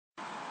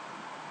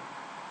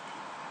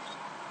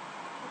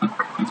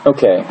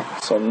Okay,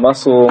 so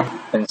muscle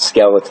and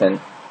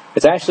skeleton.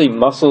 It's actually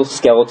muscle,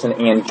 skeleton,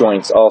 and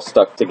joints all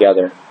stuck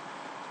together.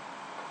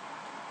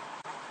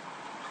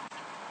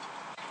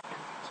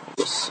 So I'm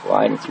just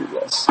sliding through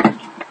this. I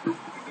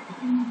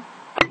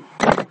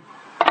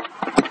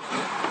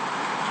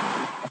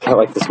got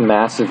like this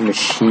massive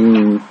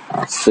machine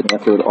sitting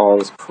up here with all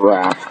this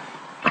crap.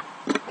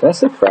 Can I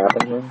say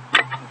crap in here?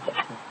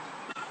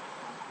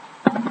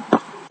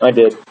 I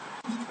did.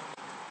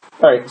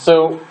 Alright,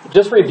 so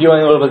just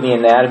reviewing a little bit of the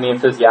anatomy and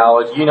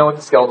physiology, you know what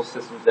the skeletal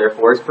system is there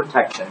for. It's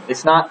protection.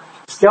 It's not,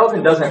 the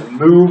skeleton doesn't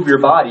move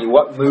your body.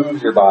 What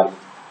moves your body?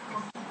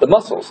 The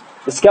muscles.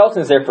 The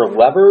skeleton is there for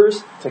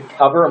levers to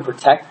cover and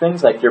protect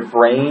things like your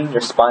brain, your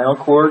spinal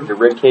cord, your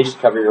rib cage to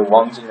cover your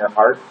lungs and your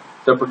heart.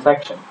 So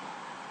protection.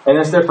 And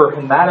it's there for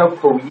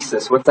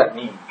hematopoiesis. What's that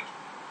mean?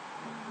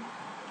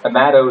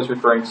 Hemato is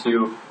referring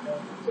to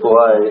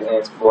blood and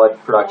its blood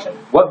production.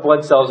 What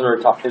blood cells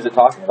is it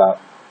talking about?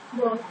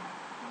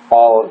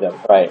 All of them,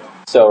 right.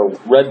 So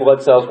red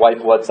blood cells, white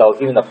blood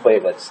cells, even the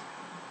platelets.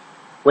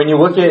 When you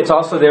look at it, it's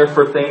also there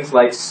for things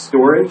like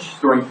storage,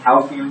 storing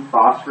calcium,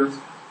 phosphorus.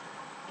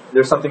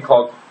 There's something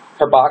called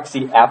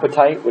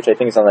carboxyapatite, which I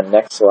think is on the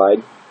next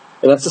slide.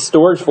 And that's the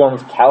storage form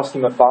of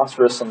calcium and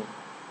phosphorus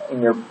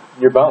in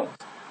your bones.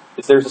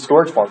 There's a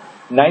storage form.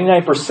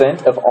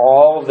 99% of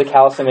all of the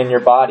calcium in your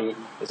body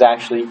is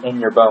actually in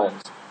your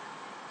bones.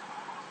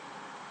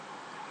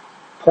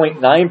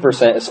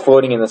 0.9% is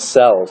floating in the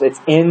cells. It's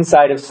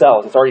inside of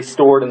cells. It's already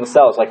stored in the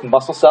cells. Like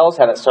muscle cells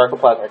have that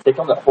sarcoplasmic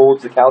reticulum that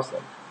holds the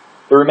calcium.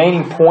 The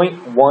remaining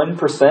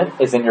 0.1%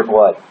 is in your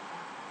blood.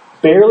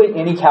 Barely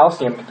any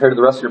calcium compared to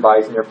the rest of your body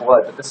is in your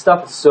blood. But this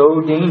stuff is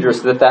so dangerous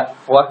that if that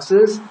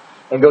fluxes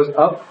and goes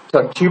up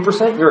to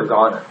 2%, you're a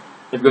goner.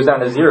 If it goes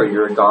down to 0,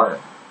 you're a goner.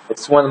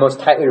 It's one of the most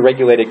tightly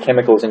regulated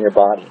chemicals in your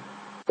body.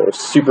 So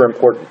it's super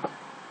important.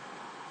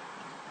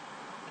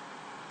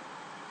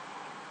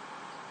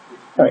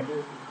 All right.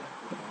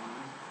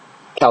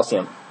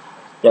 Calcium.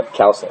 Yep,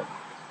 calcium.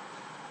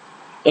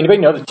 Anybody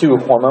know the two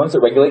hormones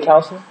that regulate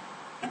calcium?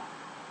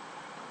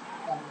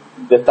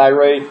 The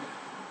thyroid.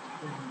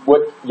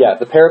 Yeah,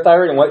 the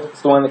parathyroid, and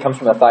what's the one that comes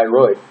from the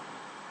thyroid?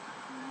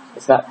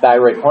 It's not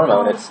thyroid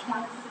hormone, it's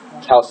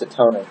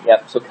calcitonin.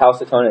 Yep, so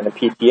calcitonin and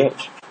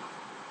PTH.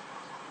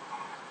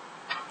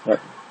 Yep.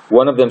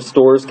 One of them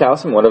stores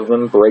calcium, one of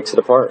them breaks it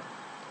apart.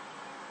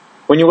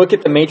 When you look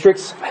at the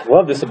matrix, I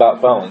love this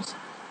about bones.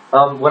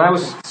 When I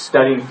was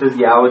studying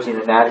physiology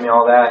and anatomy and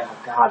all that, I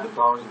thought, God, the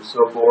bones are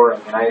so boring.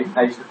 And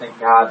I used to think,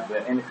 God,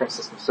 the endocrine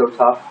system's so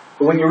tough.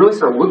 But when you really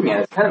start looking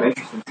at it, it's kind of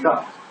interesting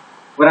stuff.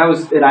 When I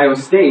was at Iowa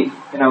State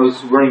and I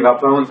was learning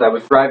about bones, I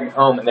was driving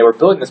home and they were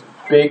building this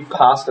big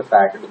pasta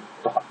factory.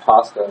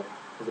 Pasta.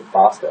 Is it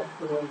pasta?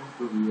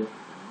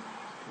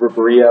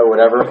 Ribera,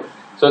 whatever.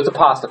 So it's a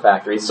pasta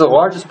factory. It's the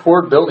largest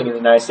poured building in the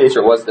United States,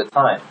 or was at the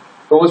time.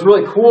 But what was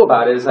really cool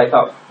about it is I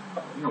thought,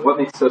 what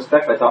makes it so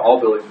special? I thought all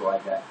buildings were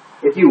like that.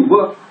 If you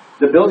look,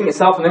 the building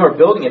itself, when they were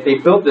building it, they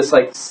built this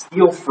like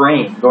steel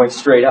frame going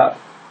straight up.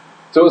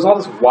 So it was all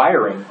this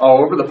wiring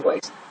all over the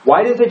place.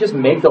 Why didn't they just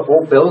make the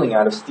whole building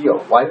out of steel?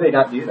 Why did they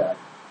not do that?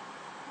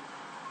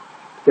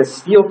 Because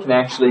steel can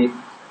actually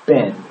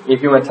bend.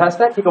 If you want to test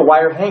that, take a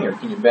wire hanger.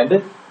 Can you bend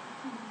it?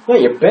 Yeah,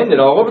 you bend it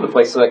all over the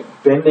place, so like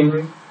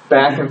bending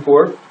back and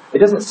forth. It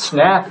doesn't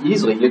snap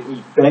easily.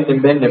 You bend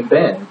and bend and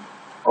bend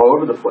all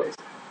over the place.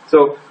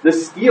 So the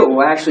steel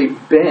will actually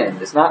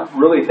bend. It's not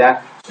really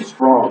that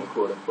strong,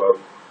 quote unquote.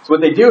 So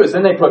what they do is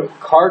then they put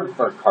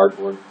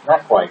cardboard,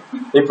 not quite.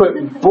 They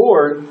put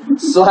board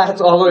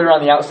slats all the way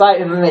around the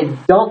outside, and then they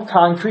dump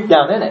concrete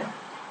down in it.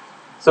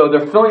 So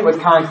they're filling it with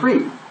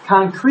concrete.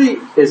 Concrete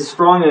is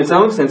strong in its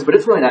own sense, but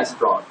it's really not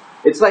strong.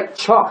 It's like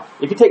chalk.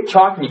 If you take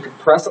chalk and you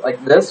compress it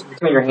like this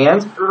between your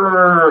hands,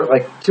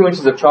 like 2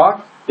 inches of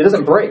chalk, it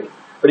doesn't break.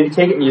 But if you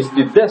take it and you just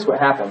do this, what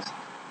happens?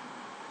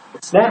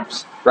 It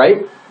snaps,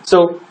 right?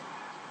 So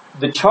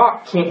the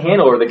chalk can't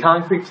handle, or the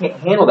concrete can't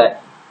handle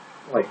that,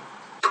 like,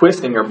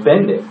 twisting or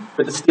bending,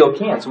 but the steel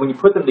can. So when you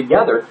put them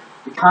together,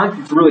 the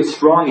concrete's really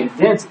strong and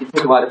dense. It can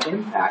take a lot of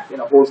impact,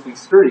 and it holds things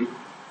sturdy,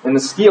 and the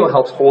steel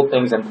helps hold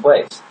things in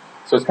place.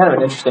 So it's kind of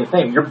an interesting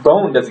thing. Your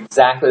bone does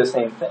exactly the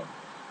same thing.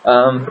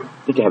 I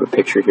think I have a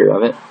picture here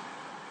of it.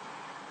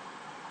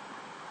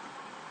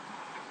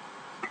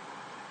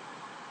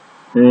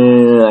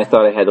 I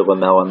thought I had a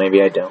lamella.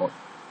 Maybe I don't.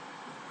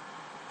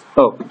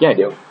 Oh, yeah, I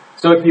do.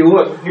 So if you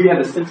look, here you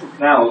have the central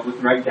canal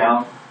looking right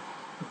down,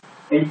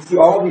 and you see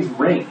all these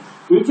rings.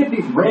 Each of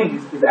these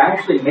rings is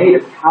actually made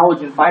of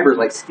collagen fibers,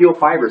 like steel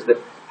fibers, that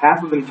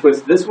half of them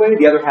twist this way,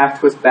 the other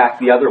half twist back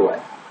the other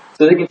way.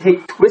 So they can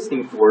take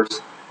twisting force,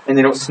 and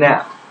they don't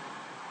snap.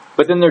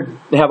 But then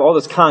they have all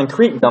this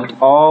concrete dumped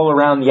all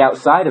around the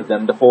outside of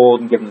them to hold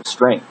and give them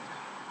strength.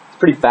 It's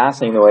pretty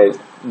fascinating the way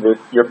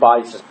your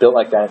body's just built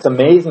like that. It's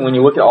amazing when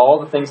you look at all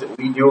the things that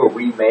we do or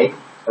we make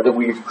or that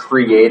we've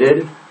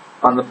created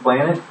on the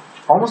planet.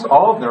 Almost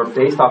all of them are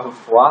based off of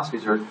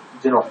philosophies or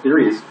general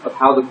theories of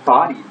how the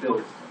body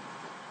builds things.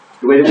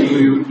 The way that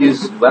we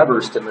use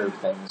levers to move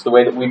things. The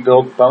way that we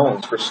build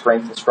bones for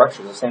strength and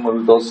structure. The same way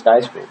we build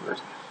skyscrapers.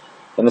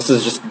 And this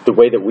is just the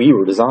way that we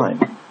were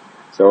designed.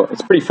 So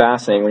it's pretty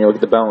fascinating when you look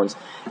at the bones.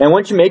 And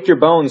once you make your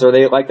bones, are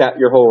they like that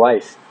your whole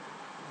life?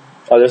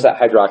 Oh, there's that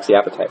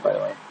hydroxyapatite, by the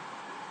way.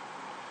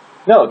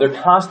 No,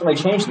 they're constantly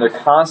changing. They're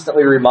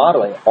constantly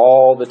remodeling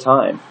all the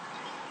time.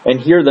 And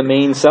here are the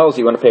main cells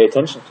you want to pay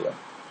attention to.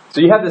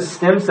 So you have the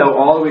stem cell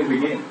all the way to the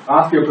beginning.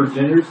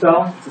 Osteoprogenitor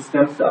cell, it's a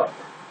stem cell.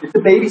 It's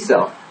a baby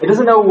cell. It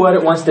doesn't know what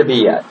it wants to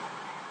be yet.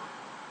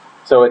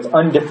 So it's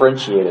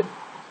undifferentiated.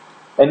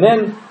 And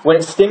then when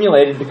it's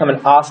stimulated to become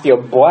an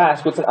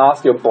osteoblast, what's an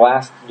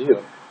osteoblast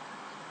do?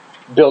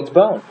 Builds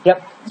bone.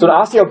 Yep. So an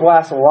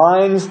osteoblast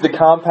lines the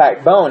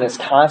compact bone. It's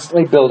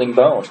constantly building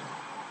bone.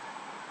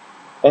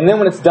 And then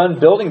when it's done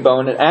building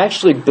bone, it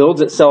actually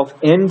builds itself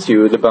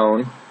into the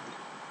bone,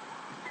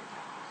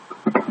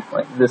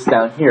 like this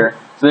down here.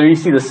 So there you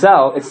see the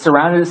cell. It's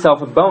surrounded itself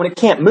with bone. It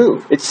can't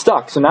move. It's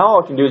stuck. So now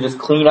all it can do is just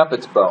clean up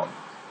its bone.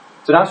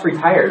 So now it's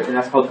retired, and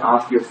that's called an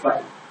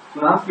osteocyte.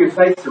 So an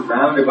osteocyte is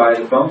surrounded by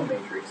the bone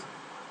matrix,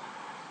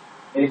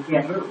 and it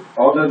can't move.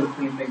 All it does is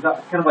clean things up.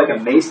 It's kind of like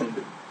a mason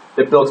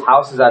that builds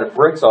houses out of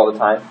bricks all the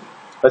time.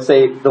 Let's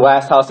say the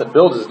last house that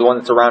builds is the one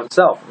that's around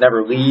itself. It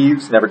never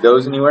leaves, never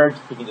goes anywhere.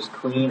 He can just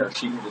clean, or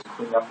she can just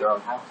clean up their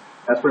own house.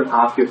 That's what an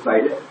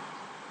osteocyte is.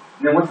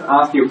 And then what's an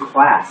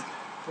osteoclast?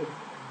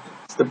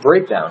 It's the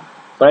breakdown.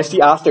 When I see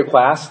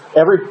osteoclasts,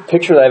 every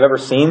picture that I've ever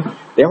seen,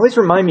 they always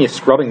remind me of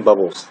scrubbing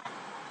bubbles.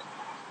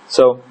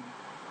 So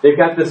they've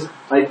got this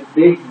like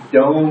big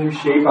dome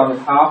shape on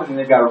the top, and then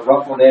they've got a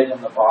ruffled edge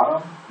on the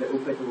bottom that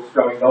looks like a little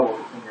scrubbing bubble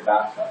between your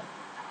bathtub.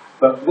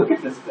 But look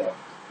at this thing.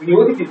 When you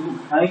look at these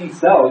little tiny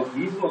cells,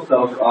 these little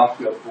cells are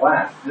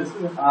osteoblasts. This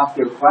is an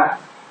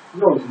osteoclast. You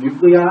know those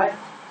nuclei?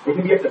 They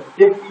can be up to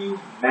 50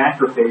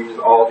 macrophages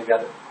all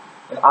together.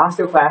 An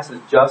osteoclast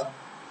is just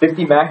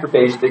 50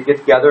 macrophages that get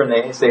together and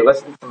they say,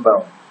 let's eat some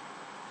bone.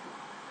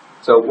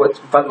 So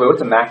by the way,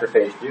 what's a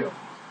macrophage do?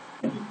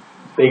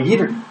 Big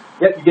eater.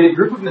 Yep, you get a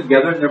group of them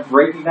together and they're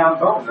breaking down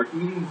bone. They're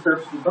eating the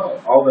surface of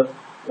bone. All the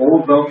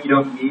old bone you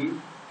don't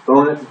need,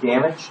 bone that's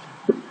damaged,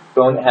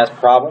 bone that has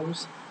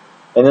problems.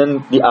 And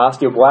then the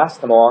osteoblasts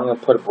come along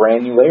and put a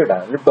brand new layer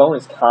down. Your bone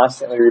is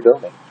constantly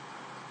rebuilding.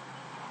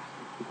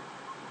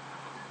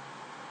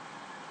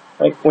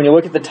 Like when you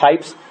look at the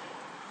types,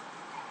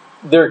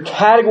 there are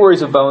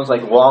categories of bones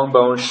like long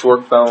bones,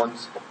 short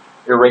bones,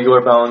 irregular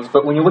bones.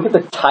 But when you look at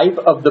the type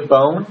of the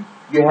bone,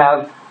 you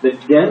have the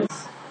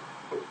dense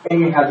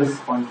and you have the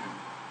spongy.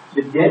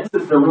 The dense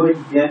is the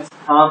really dense,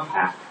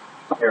 compact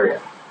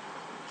area.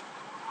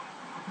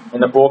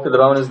 And the bulk of the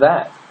bone is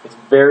that. It's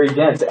very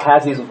dense. It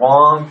has these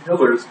long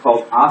pillars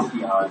called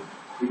osteons.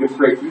 You go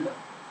straight through them.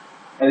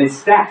 And they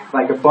stack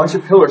like a bunch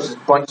of pillars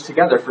just bunched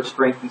together for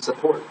strength and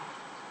support.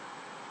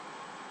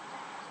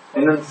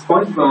 And then the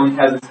sponge bone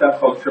has a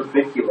stuff called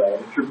trabeculae.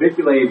 And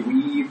trabeculae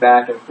weave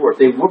back and forth.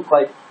 They look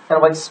like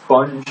kind of like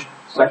sponge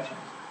sections.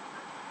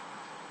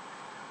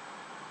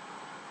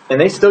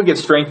 And they still give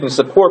strength and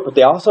support, but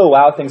they also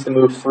allow things to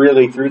move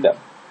freely through them.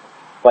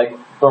 Like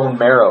bone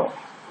marrow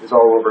is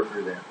all over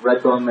through there.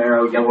 Red bone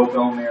marrow, yellow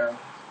bone marrow.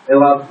 It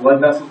allows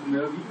blood vessels to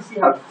move. You can see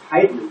how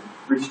tightly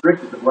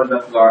restricted the blood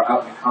vessels are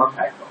out in the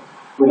compact bone.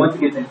 But once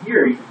it gets in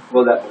here, you can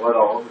flow that blood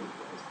all over the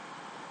place.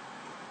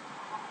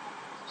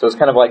 So it's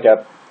kind of like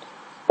a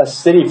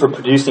city for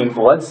producing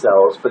blood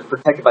cells, but it's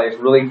protected by this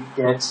really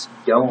dense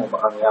dome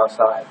on the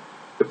outside.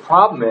 The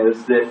problem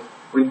is that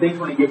when things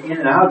want to get in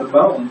and out of the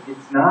bone,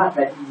 it's not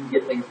that easy to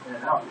get things in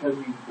and out because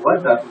these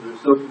blood vessels are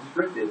so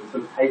constricted and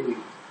so tightly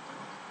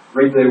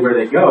regulated where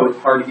they go, it's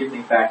hard to get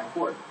things back and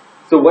forth.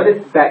 So what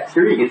if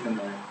bacteria gets in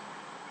there?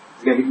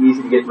 Is it going to be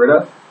easy to get rid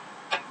of?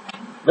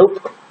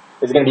 Nope.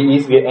 Is it going to be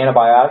easy to get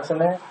antibiotics in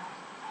there?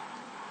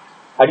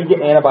 How do you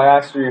get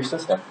antibiotics through your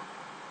system?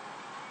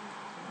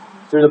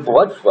 Through the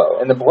blood flow.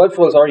 And the blood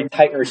flow is already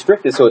tight and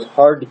restricted, so it's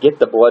hard to get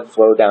the blood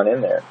flow down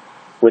in there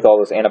with all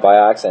those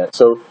antibiotics in it.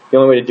 So the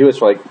only way to do it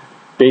is like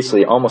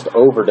basically almost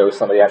overdose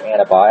somebody on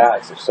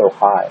antibiotics. They're so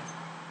high.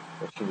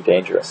 It can be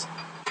dangerous.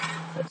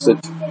 So,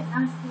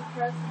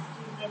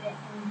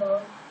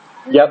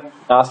 yep,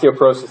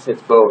 osteoporosis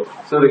hits both.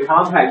 So the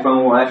compact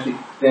bone will actually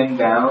thin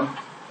down,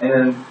 and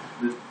then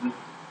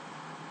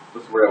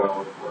what's the word I want to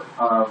look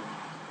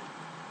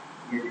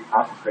for? Your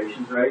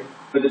concentrations, right?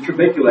 But the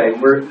trabeculae,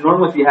 where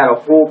normally if you had a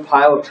whole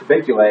pile of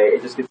trabeculae,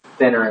 it just gets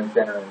thinner and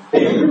thinner and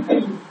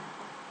thinner.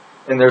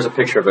 And there's a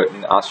picture of it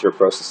in the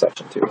osteoporosis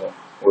section too. We'll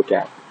look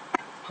at.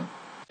 So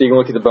you can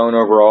look at the bone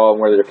overall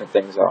and where the different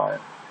things are.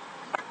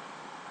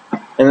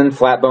 And then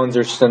flat bones,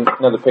 there's just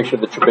another picture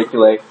of the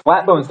trabeculae.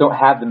 Flat bones don't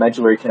have the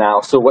medullary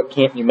canal, so what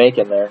can't you make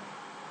in there?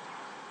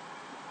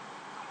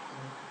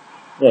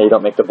 Yeah, you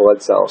don't make the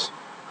blood cells.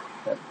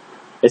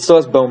 It still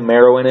has bone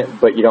marrow in it,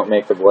 but you don't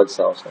make the blood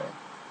cells there.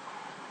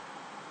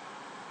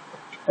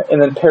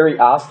 And then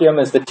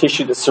periosteum is the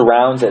tissue that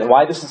surrounds it. And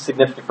why this is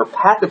significant for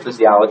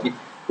pathophysiology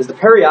is the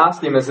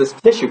periosteum is this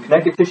tissue,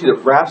 connective tissue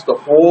that wraps the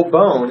whole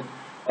bone,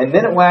 and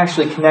then it will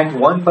actually connect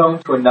one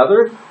bone to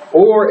another,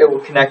 or it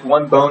will connect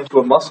one bone to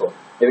a muscle.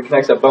 If it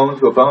connects a bone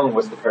to a bone,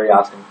 what's the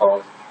periosteum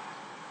called?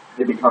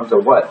 It becomes a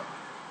what?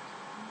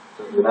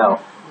 So you know.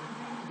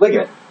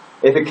 Ligament.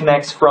 If it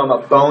connects from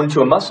a bone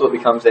to a muscle, it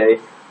becomes a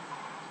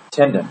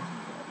tendon.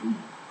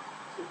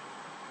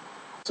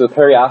 So the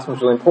periosteum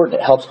is really important.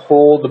 It helps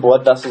hold the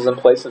blood vessels in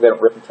place so they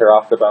don't rip and tear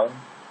off the bone.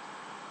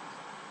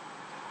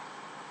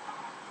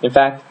 In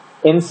fact,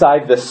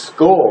 inside the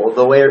skull,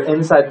 the layer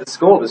inside the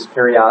skull, this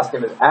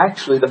periosteum, is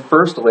actually the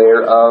first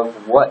layer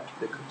of what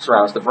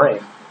surrounds the brain.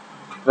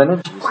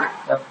 Meninges.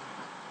 Yep.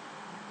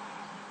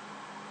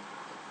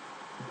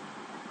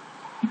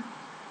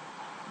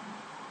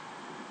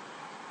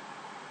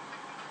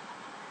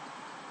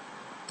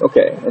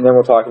 Okay, and then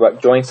we'll talk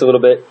about joints a little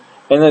bit.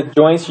 And the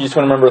joints, you just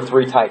want to remember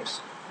 3 types.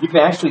 You can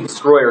actually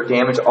destroy or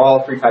damage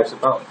all 3 types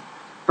of bone.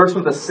 First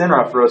with the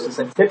synarthrosis,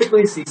 and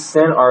typically see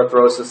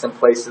synarthrosis in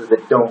places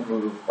that don't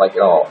move like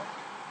at all.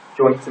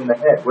 Joints in the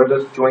head. What are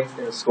those joints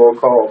in the skull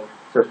called?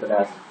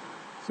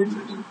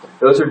 Sutures.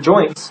 Those are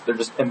joints. They're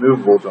just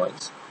immovable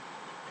joints.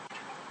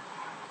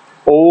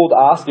 Old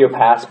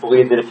osteopaths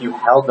believed that if you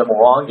held them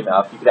long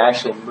enough, you could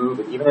actually move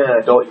it. Even in an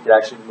adult, you could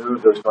actually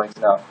move those joints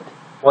enough.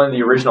 One of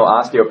the original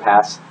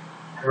osteopaths,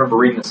 I remember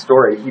reading the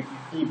story, he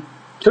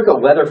took a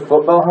leather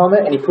football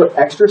helmet and he put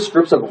extra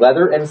strips of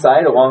leather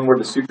inside along where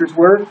the sutures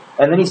were,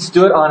 and then he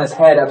stood on his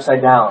head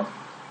upside down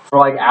for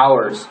like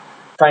hours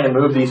trying to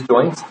move these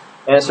joints,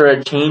 and it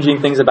started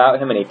changing things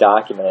about him, and he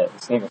documented it.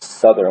 His name is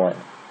Sutherland.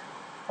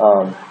 I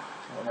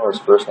don't know his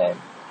first name.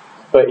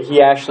 But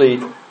he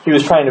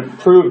was trying to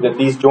prove that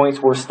these joints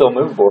were still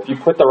movable. If you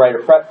put the right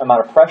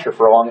amount of pressure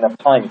for a long enough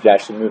time, you could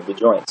actually move the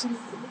joints.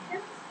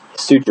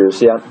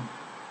 Sutures, yeah.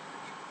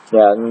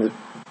 Yeah, and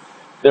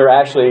they're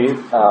actually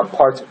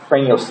parts of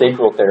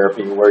craniosacral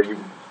therapy where you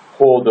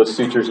hold those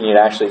sutures and you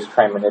actually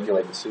try and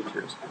manipulate the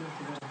sutures.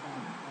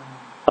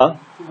 Huh?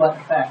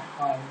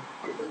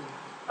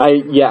 I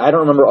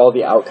don't remember all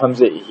the outcomes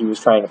that he was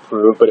trying to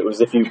prove, but it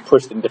was if you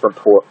pushed in different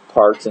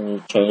parts and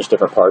you changed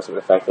different parts, it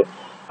would affect it.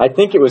 I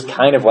think it was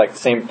kind of like the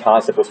same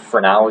concept with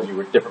phrenology,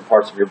 with different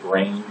parts of your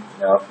brain.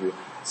 You know, if you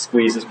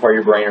squeeze this part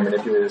of your brain or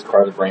manipulate this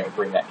part of the brain, it would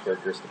bring that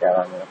characteristic out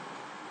on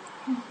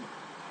you.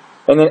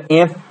 And then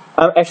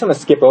I'm actually going to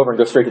skip over and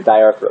go straight to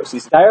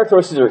diarthroses.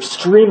 Diarthroses are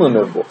extremely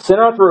movable.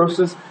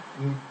 Synarthrosis,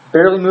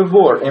 barely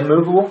movable or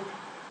immovable.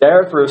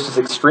 Diarthrosis,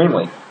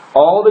 extremely.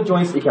 All the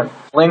joints that you can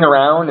fling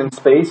around in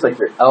space, like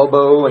your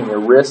elbow and your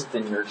wrist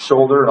and your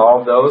shoulder and all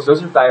of those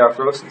are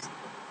diarthroses.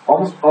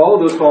 Almost all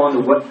of those fall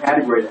into what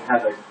category that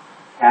has a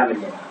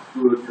cavity in it, a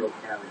fluid-filled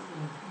cavity?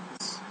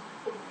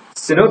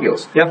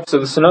 Synovials. Yep, so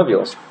the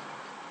synovials.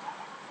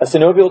 A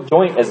synovial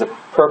joint is a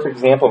perfect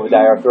example of a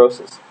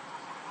diarthrosis.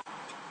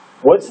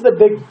 What's the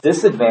big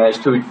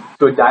disadvantage to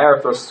a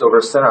diarthrosis over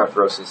a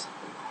synarthrosis?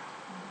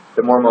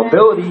 The more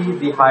mobility,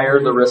 the higher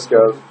the risk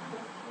of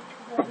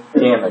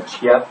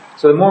damage. Yeah.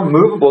 So the more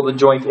movable the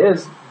joint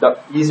is, the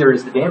easier it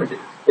is to damage it.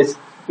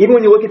 Even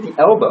when you look at the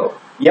elbow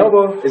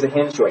is a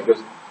hinge joint. It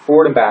goes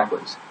forward and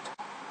backwards.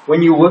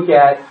 When you look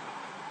at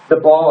the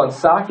ball and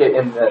socket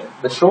in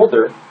the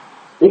shoulder,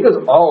 it goes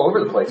all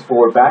over the place.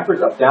 Forward,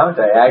 backwards, up, down,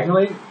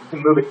 diagonally. You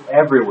can move it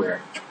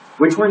everywhere.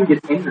 Which one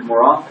gets injured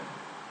more often?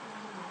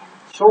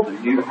 Shoulder.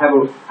 You have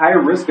a higher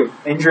risk of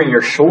injuring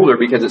your shoulder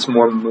because it's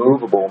more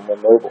movable, more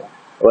mobile,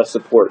 less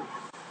support.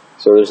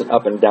 So there's an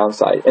up and down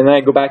side. And then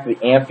I go back to the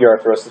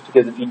amphiarthrosis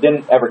because if you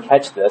didn't ever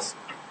catch this,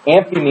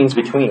 amphi means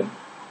between.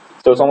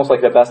 So it's almost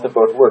like the best of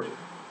both worlds.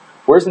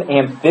 Where's an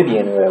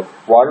amphibian live?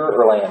 Water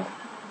or land?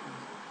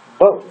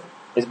 Both.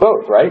 It's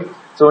both, right?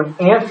 So an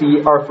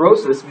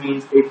amphiarthrosis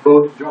means a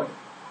both joint.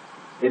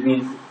 It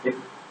means it's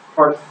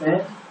part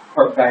syn,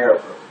 part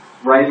diarthrosis.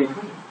 Right in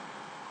between.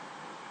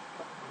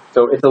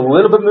 So it's a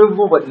little bit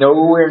movable, but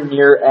nowhere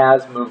near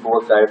as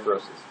movable as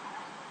diarthrosis.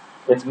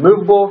 It's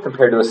movable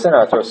compared to a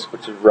synarthrosis,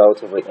 which is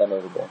relatively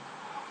immovable.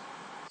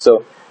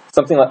 So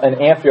something like an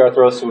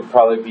amphiarthrosis would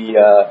probably be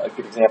a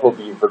good example would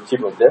be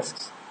vertebral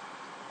discs,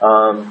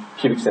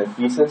 pubic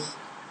symphysis.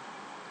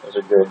 Those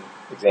are good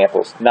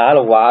examples. Not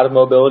a lot of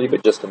mobility,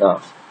 but just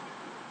enough.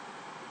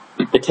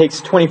 It takes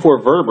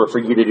 24 vertebrae for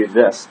you to do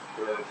this.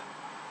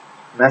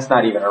 And that's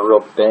not even a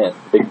real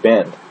big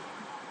bend.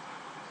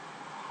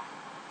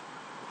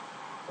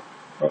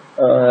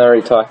 I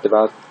already talked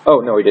about... Oh,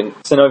 no, we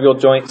didn't. Synovial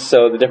joints,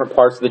 so the different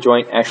parts of the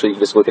joint. Actually, you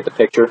just look at the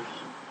picture.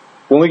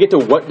 When we get to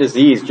what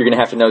disease, you're going to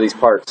have to know these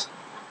parts.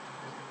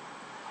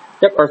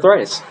 Yep,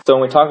 arthritis. So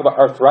when we talk about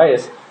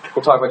arthritis,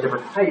 we'll talk about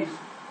different types.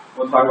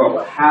 We'll talk about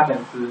what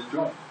happens to this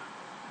joint.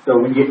 So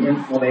when you get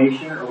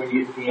inflammation or when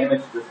you get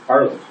damage to this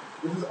cartilage.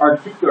 This is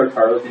articular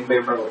cartilage. Anybody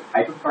remember what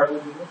type of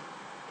cartilage it is?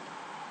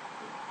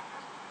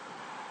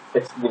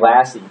 It's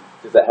glassy.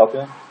 Does that help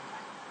you?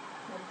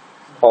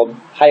 It's called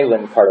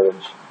hyaline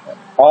cartilage.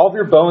 All of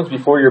your bones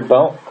before you're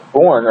born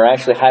are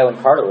actually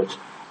hyaline cartilage.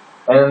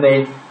 And then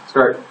they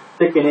start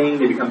thickening,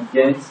 they become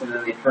dense, and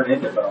then they turn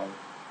into bone.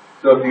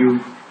 So have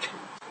you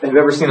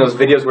ever seen those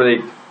videos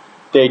where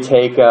they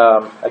take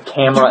a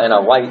camera and a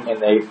light and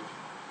they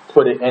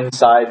put it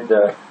inside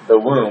the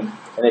womb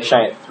and they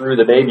shine it through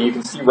the baby? You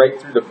can see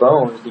right through the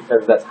bones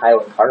because that's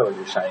hyaline cartilage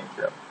you're shining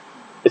through.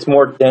 It's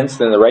more dense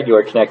than the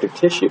regular connective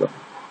tissue,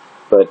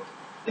 but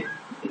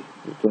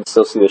you can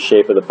still see the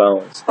shape of the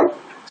bones.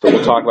 So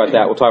we'll talk about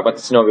that. We'll talk about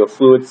the synovial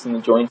fluids in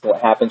the joints and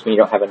what happens when you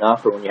don't have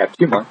enough or when you have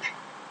too much.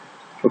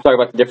 We'll talk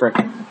about the different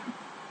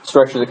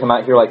structures that come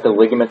out here, like the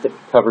ligament that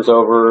covers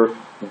over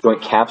the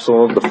joint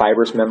capsule, the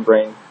fibrous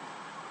membrane,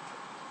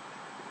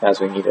 as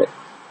we need it.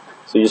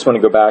 So you just want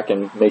to go back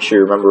and make sure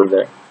you remember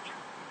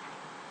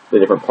the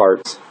different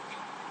parts.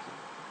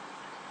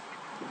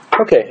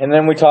 Okay, and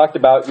then we talked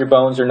about your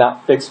bones are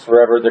not fixed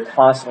forever. They're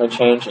constantly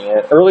changing. In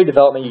early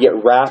development, you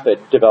get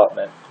rapid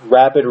development,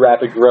 rapid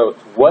growth.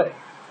 What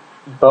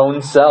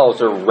bone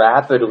cells are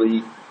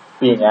rapidly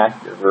being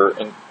active or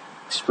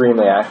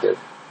extremely active?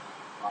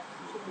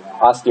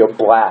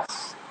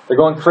 Osteoblasts. They're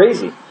going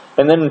crazy.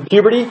 And then in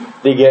puberty,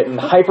 they get in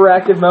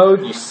hyperactive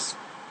mode. You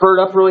spurt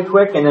up really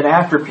quick, and then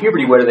after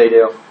puberty, what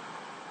do?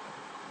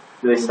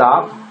 Do they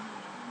stop?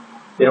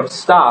 They don't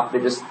stop. They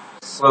just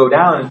slow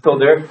down until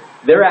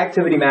their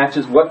activity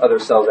matches what other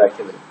cell's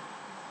activity?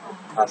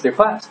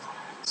 Osteoclast.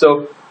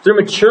 So through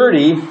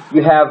maturity,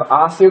 you have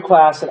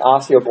osteoclasts and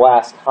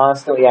osteoblasts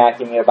constantly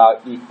acting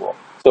about equal.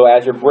 So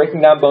as you're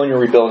breaking down bone, you're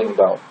rebuilding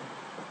bone.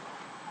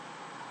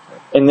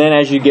 And then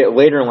as you get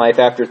later in life,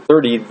 after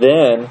 30,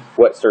 then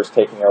what starts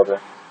taking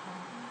over?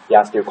 The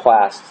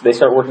osteoclasts. They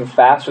start working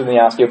faster than the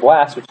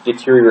osteoblasts, which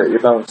deteriorate your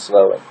bones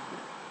slowly.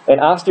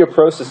 And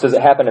osteoporosis, does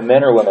it happen to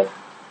men or women?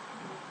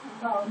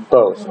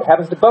 Both. It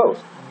happens to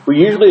both. We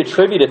usually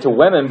attribute it to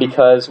women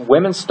because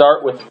women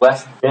start with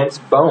less dense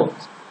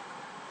bones.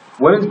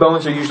 Women's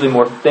bones are usually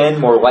more thin,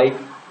 more light.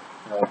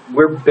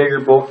 We're bigger,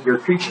 bulkier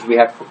creatures. We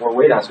have to put more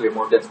weight on, so we have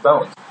more dense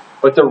bones.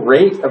 But the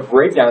rate of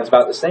breakdown is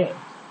about the same.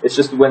 It's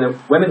just when a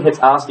woman hits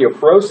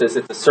osteoporosis,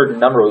 it's a certain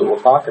number that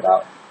we'll talk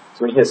about.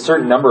 So when you hit a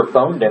certain number of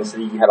bone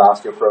density, you have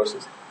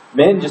osteoporosis.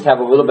 Men just have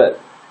a little bit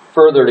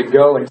further to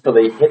go until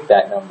they hit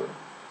that number.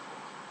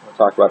 We'll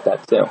talk about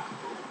that too.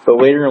 But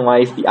later in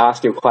life, the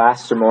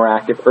osteoclasts are more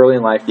active. Early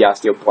in life, the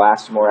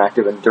osteoblasts are more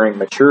active. And during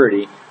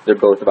maturity, they're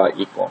both about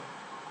equal.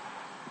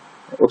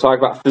 We'll talk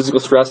about physical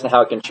stress and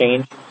how it can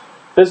change.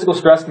 Physical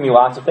stress can be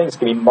lots of things. It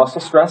can be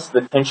muscle stress,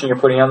 the tension you're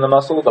putting on the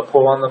muscle, the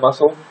pull on the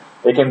muscle.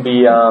 It can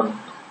be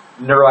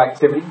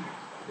neuroactivity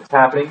that's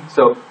happening.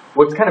 So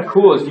what's kind of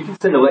cool is you can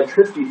send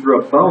electricity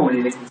through a bone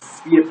and it can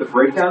speed up the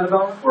breakdown of the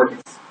bone,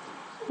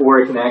 or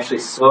it can actually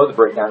slow the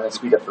breakdown and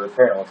speed up the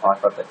repair. And we'll talk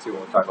about that too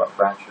when we talk about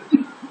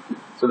fractures.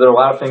 So there are a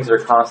lot of things that are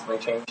constantly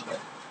changing it.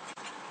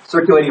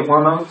 Circulating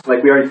hormones,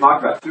 like we already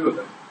talked about, two of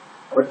them.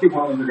 What two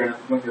hormones are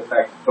going to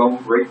affect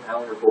bone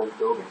breakdown or bone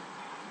building?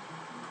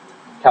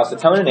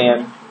 Calcitonin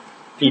and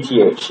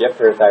PTH,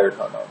 parathyroid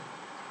hormone.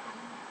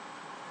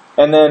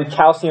 And then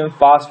calcium,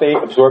 phosphate,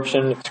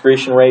 absorption,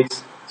 excretion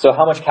rates. So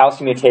how much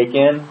calcium you take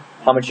in,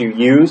 how much you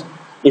use.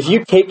 If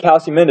you take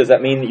calcium in, does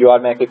that mean that you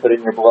automatically put it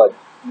in your blood?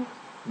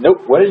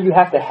 Nope. What do you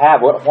have to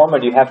have? What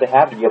hormone do you have to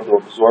be able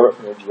to absorb it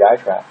from your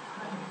GI tract?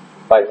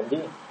 Vitamin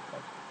D.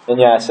 And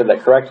yeah, I said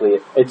that correctly.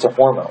 It's a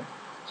hormone.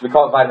 So we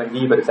call it vitamin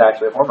D, but it's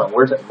actually a hormone.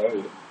 Where's it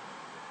made?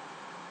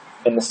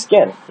 In the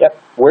skin.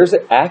 Yep. Where's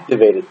it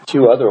activated?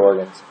 Two other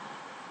organs.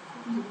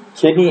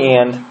 Kidney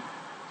and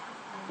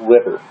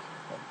liver.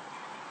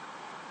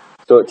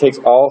 So it takes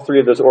all three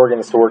of those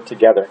organs to work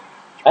together.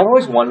 I've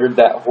always wondered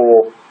that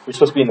whole, you're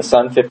supposed to be in the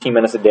sun 15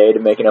 minutes a day to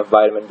make enough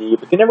vitamin D,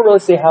 but they never really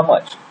say how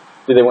much.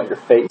 Do they want your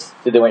face?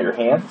 Do they want your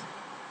hands?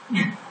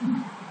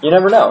 You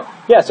never know.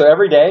 Yeah, so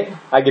every day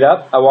I get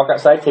up, I walk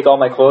outside, take all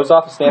my clothes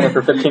off, and stand there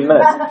for 15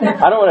 minutes.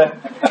 I don't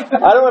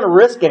want to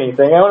risk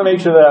anything. I want to make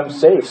sure that I'm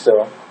safe.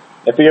 So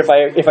I figure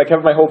if I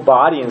cover my whole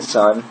body in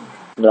sun,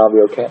 then I'll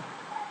be okay.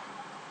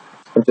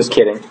 I'm just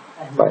kidding.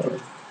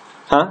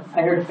 Huh?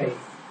 I heard face.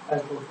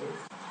 Face.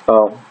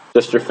 Oh,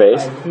 just your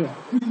face?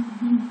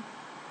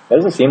 That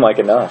doesn't seem like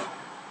enough.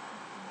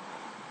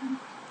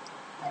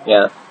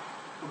 Yeah.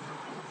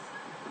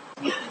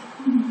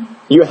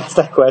 You asked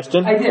that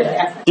question? I did. I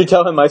asked that. Did you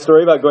tell him my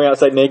story about going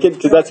outside naked?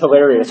 Because that's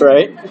hilarious,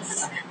 right?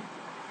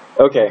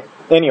 Okay.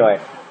 Anyway.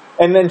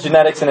 And then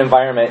genetics and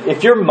environment.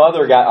 If your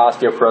mother got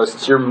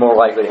osteoporosis, you're more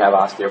likely to have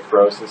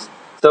osteoporosis.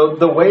 So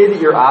the way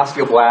that your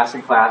osteoblast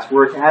and class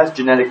work has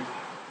genetic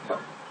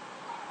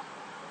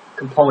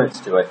components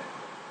to it.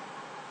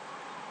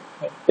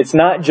 It's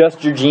not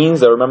just your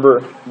genes, though.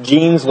 Remember,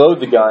 genes load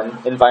the gun,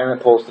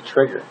 environment pulls the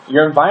trigger.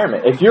 Your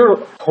environment. If you're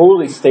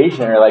totally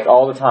stationary, like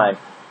all the time,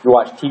 you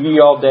watch TV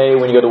all day,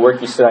 when you go to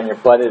work you sit on your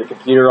butt at a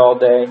computer all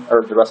day,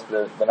 or the rest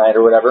of the night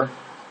or whatever,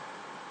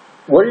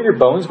 what are your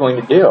bones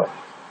going to do?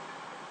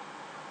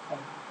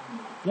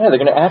 Yeah, they're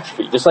going to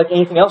atrophy. Just like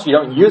anything else, you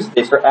don't use it,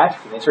 they start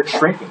atrophying, they start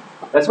shrinking.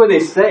 That's why they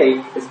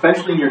say,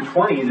 especially in your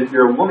 20s, if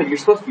you're a woman, you're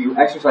supposed to be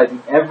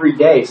exercising every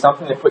day,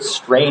 something that puts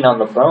strain on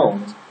the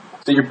bones,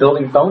 so you're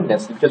building bone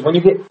density. Because when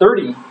you hit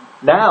 30,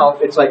 now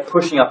it's like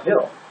pushing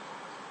uphill.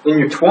 In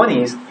your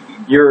 20s,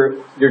 you're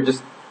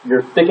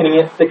thickening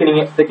it.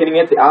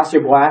 The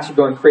osteoblasts are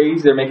going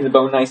crazy. They're making the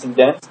bone nice and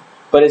dense.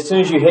 But as soon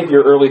as you hit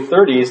your early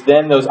 30s,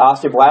 then those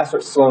osteoblasts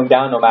start slowing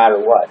down no matter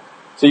what.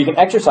 So you can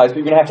exercise, but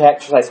you're going to have to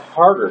exercise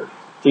harder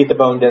to get the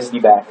bone density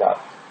back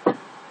up.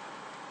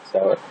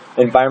 So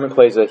environment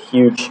plays a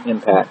huge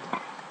impact.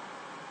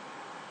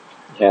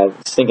 Yeah,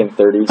 stinking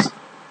 30s.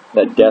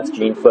 That death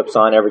gene flips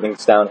on,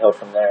 everything's downhill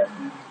from there.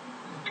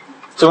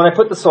 So when I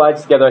put the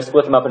slides together, I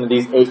split them up into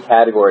these 8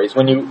 categories.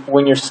 When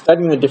you're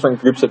studying the different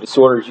groups of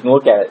disorders, you can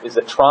look at it. Is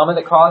it trauma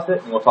that caused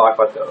it? And we'll talk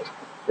about those.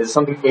 Is it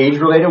something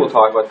age-related? We'll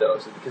talk about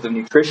those. Is it because of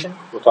nutrition?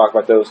 We'll talk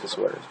about those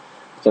disorders.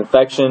 It's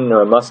infection,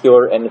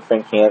 neuromuscular,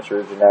 endocrine,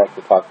 cancer, genetic.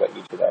 We'll talk about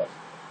each of those.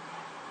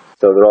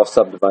 So they're all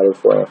subdivided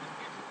for you.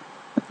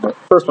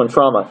 First one,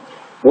 trauma.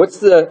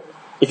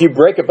 If you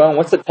break a bone,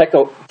 what's the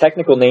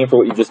technical name for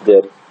what you just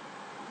did?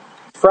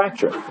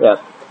 Fracture,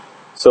 yeah.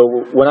 So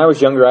when I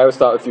was younger, I always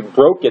thought if you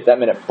broke it, that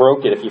meant it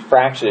broke it. If you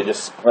fractured it,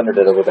 just splintered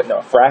it a little bit. No,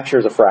 a fracture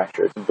is a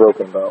fracture. It's a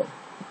broken bone.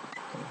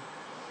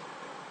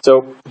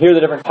 So here are the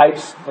different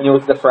types when you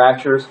look at the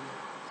fractures.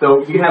 So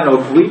you can have an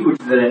oblique, which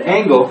is at an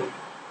angle,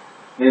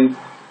 and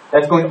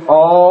that's going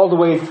all the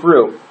way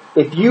through.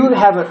 If you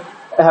have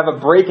a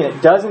break and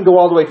it doesn't go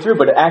all the way through,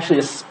 but it actually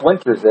just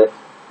splinters it,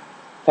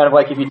 kind of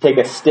like if you take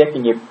a stick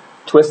and you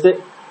twist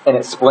it and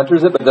it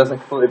splinters it but doesn't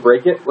completely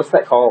break it, what's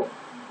that called?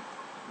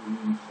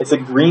 It's a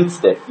green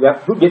stick.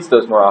 Yep. Who gets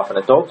those more often,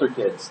 adults or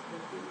kids?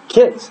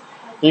 Kids.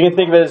 You can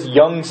think of it as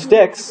young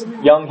sticks,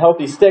 young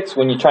healthy sticks.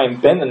 When you try and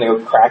bend them, they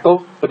go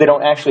crackle, but they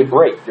don't actually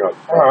break. You're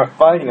like,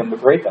 fighting them to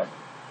break them.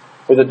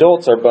 With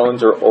adults, our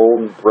bones are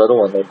old and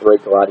brittle, and they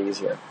break a lot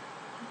easier.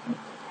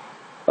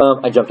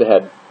 I jumped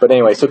ahead. But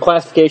anyway, so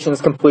classification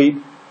is complete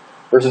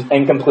versus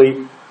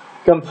incomplete.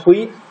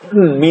 Complete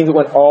means it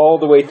went all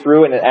the way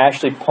through, and it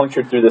actually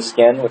punctured through the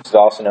skin, which is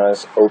also known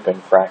as open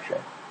fracture.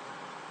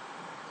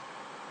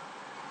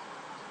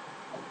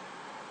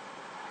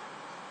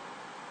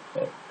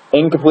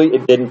 Incomplete,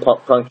 it didn't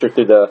puncture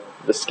through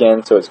the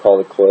skin, so it's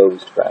called a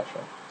closed fracture.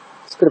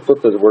 Just could have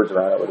flipped those words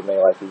around, it would have made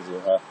life easier,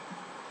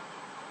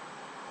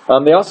 huh?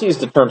 They also use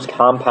the terms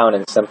compound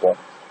and simple.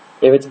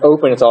 If it's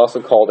open, it's also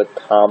called a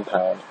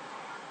compound.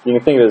 You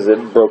can think of it as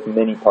it broke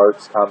many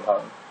parts,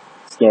 compound,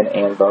 skin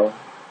and bone.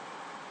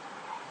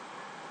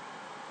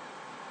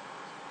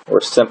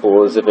 Or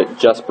simple is if it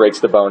just breaks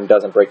the bone,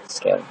 doesn't break the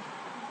skin.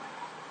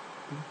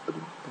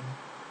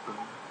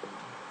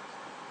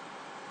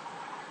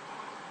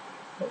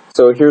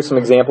 So here's some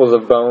examples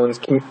of bones.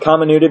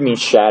 Comminuted means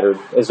shattered,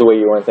 is the way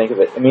you want to think of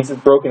it. It means it's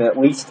broken in at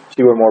least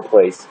 2 or more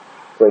places.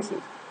 Is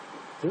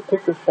there a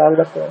picture of shattered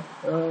up there?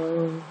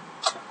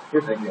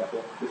 Here's an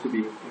example. This would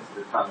be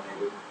considered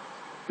comminuted.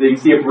 So you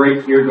can see a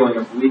break here going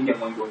oblique and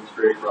one going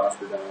straight across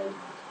the diagonal.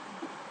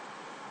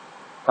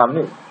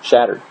 Comminuted,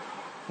 shattered.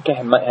 I think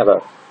I might have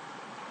a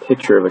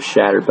picture of a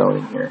shattered bone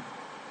in here.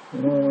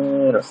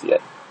 I don't see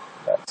it.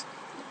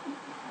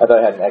 I thought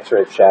I had an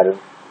x-ray of shattered.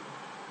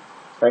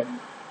 Right?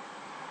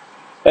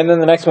 And then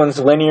the next one is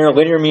linear.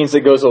 Linear means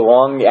it goes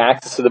along the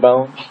axis of the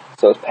bone.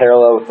 So it's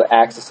parallel with the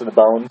axis of the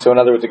bone. So in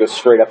other words, it goes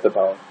straight up the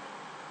bone.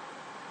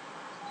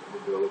 So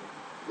it will go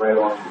right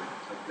along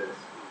like this.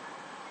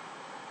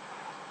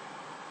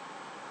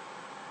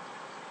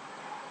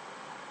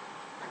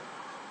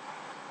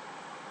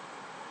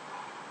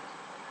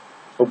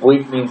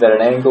 Oblique means at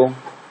an angle.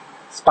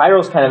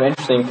 Spiral is kind of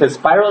interesting because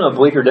spiral and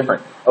oblique are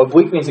different.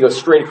 Oblique means it goes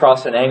straight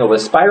across an angle, but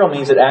spiral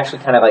means it actually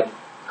kind of like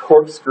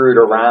corkscrewed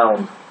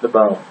around the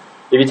bone.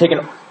 If you take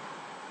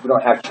we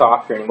don't have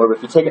chalk here anymore, but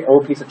if you take an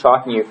old piece of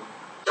chalk and you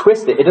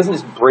twist it, it doesn't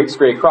just break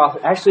straight across.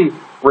 It actually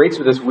breaks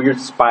with this weird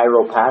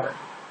spiral pattern.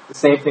 The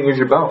same thing as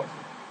your bone.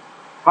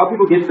 How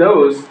people get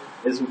those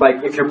is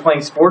like if you're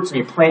playing sports and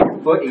you plant your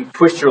foot and you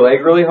twist your leg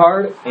really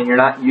hard and you're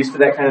not used to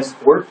that kind of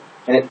sport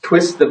and it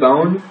twists the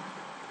bone,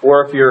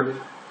 or if you're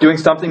doing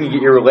something, you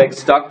get your leg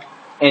stuck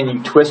and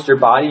you twist your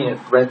body and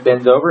it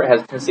bends over, it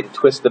has a tendency to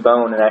twist the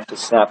bone and actually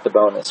snap the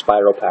bone in a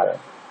spiral pattern.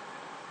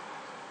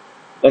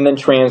 And then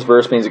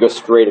transverse means it goes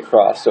straight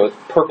across, so it's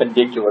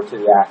perpendicular to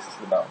the axis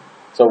of the bone.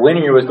 So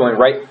linear was going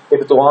right, if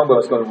it's a long bone,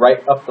 it's going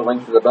right up the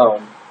length of the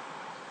bone,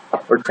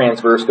 or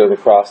transverse goes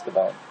across the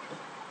bone.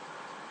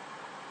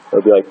 It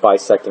would be like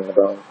bisecting the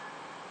bone.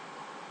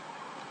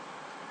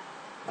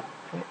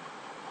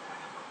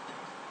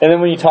 And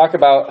then when you talk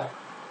about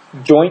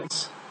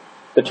joints,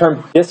 the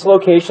term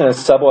dislocation and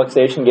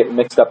subluxation get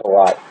mixed up a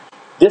lot.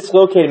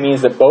 Dislocated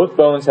means that both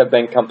bones have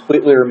been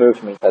completely removed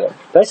from each other.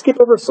 Did I skip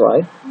over a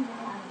slide?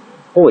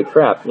 Holy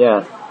crap,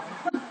 yeah.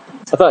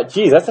 I thought,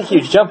 geez, that's a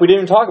huge jump. We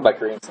didn't even talk about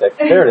green stick.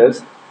 There it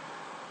is.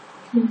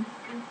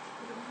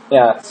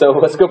 Yeah, so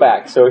let's go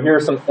back. So here are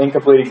some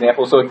incomplete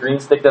examples. So a green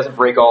stick doesn't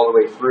break all the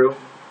way through.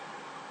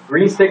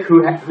 Green stick,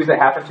 who's that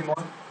happen to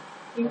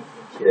more?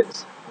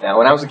 Kids. Yeah,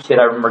 when I was a kid,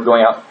 I remember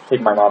going out,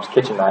 taking my mom's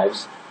kitchen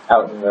knives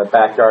out in the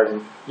backyard,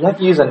 and you have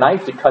to use a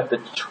knife to cut the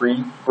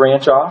tree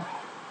branch off.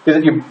 Because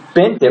if you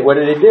bent it, what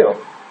did it do?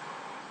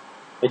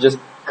 It just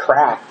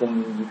cracked,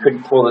 and you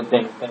couldn't pull the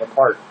thing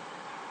apart.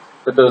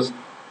 But those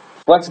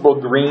flexible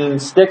green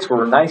sticks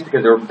were nice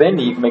because they were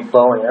bendy. You can make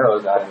bow and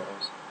arrows out of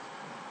those.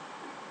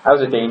 I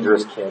was a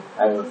dangerous kid.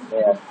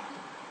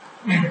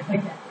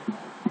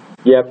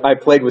 Yeah, I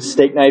played with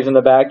steak knives in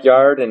the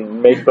backyard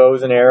and made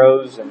bows and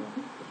arrows. And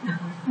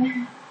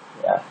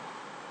yeah,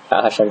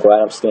 gosh, I'm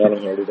glad I'm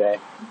standing here today.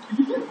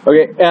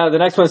 Okay, the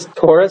next one is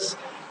torus.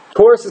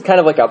 Torus is kind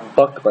of like a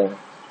buckling.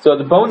 So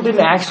the bone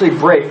didn't actually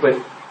break, but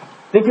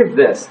think of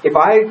this. If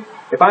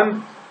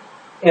I'm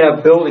in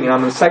a building and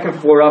I'm on the second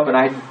floor up and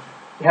I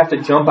have to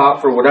jump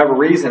out for whatever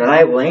reason and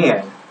I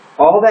land,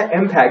 all that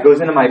impact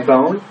goes into my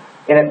bone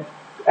and it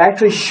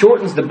actually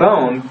shortens the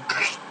bone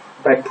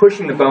by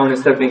pushing the bone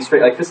instead of being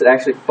straight like this. It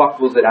actually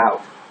buckles it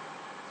out.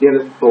 So you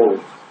have it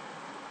fold.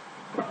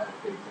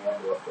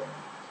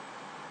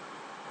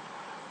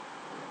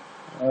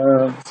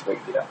 Let's see if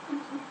I can get out.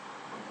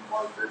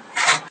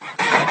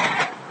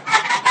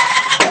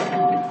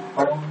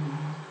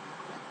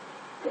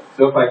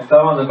 So if I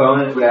fell on the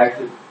bone, it would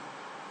actually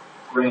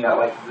bring it out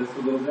like this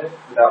a little bit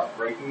without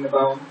breaking the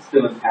bone,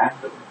 still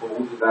intact, but the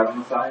bulges out on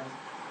the sides.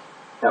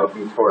 That would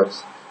be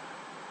torus.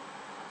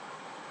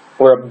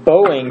 For a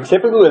bowing,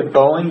 typically with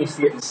bowing, you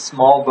see it in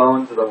small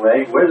bones of the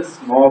leg. What is a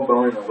small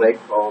bone in the leg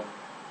called?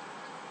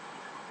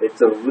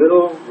 It's a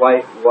little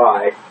white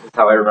Y. This is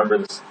how I remember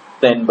this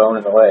thin bone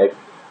in the leg.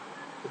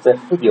 It's a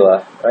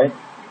fibula, right?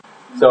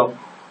 So,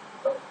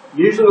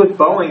 usually with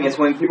bowing, it's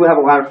when people have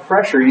a lot of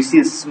pressure. You see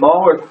the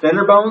smaller,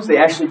 thinner bones, they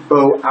actually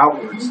bow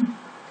outwards.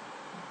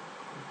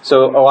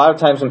 So, a lot of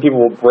times when people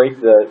will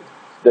break the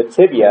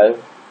tibia,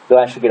 they'll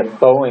actually get a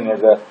bowing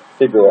as a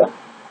fibula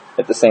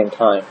at the same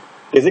time.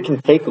 Because it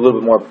can take a little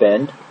bit more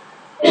bend.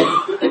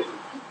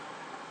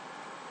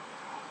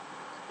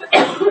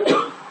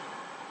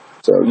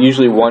 So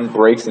usually one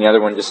breaks and the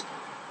other one just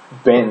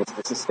bends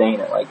to sustain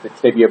it. Like the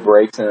tibia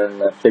breaks and then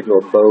the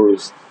fibula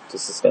bows to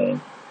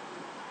sustain.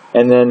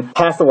 And then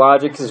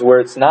pathologics is where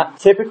it's not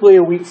typically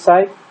a weak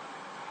site,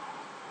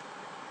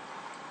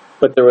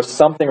 but there was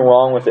something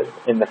wrong with it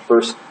in the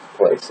first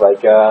place.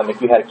 Like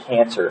if you had a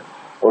cancer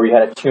or you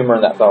had a tumor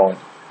in that bone.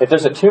 If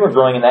there's a tumor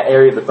growing in that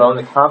area of the bone,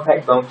 the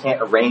compact bone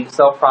can't arrange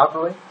itself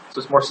properly, so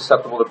it's more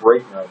susceptible to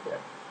breaking right there.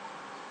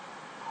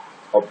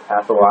 It's called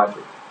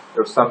pathologic.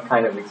 There's some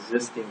kind of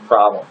existing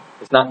problem.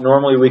 It's not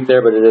normally weak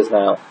there, but it is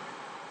now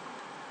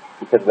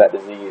because of that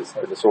disease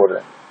or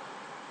disorder.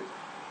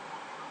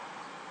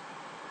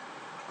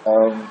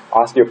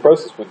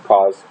 Osteoporosis would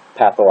cause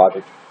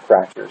pathologic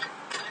fractures.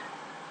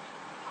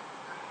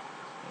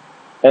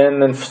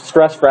 And then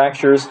stress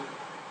fractures.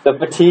 The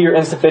fatigue or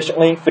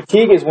insufficiently.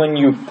 Fatigue is when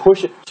you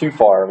push it too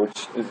far,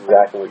 which is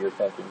exactly what you're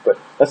thinking. But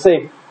let's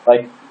say,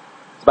 like,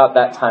 it's about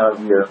that time of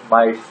year.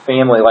 My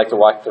family liked to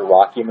watch the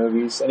Rocky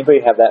movies.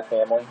 Anybody have that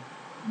family?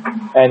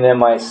 And then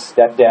my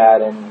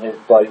stepdad and his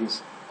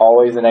buddies,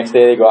 always the next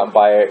day they go out and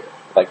buy,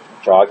 like,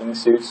 jogging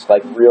suits,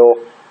 like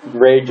real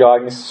gray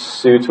jogging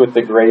suits with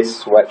the gray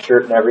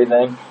sweatshirt and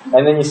everything.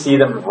 And then you see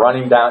them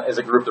running down, as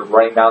a group, they're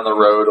running down the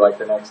road, like,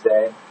 the next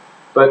day.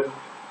 But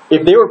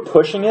if they were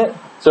pushing it,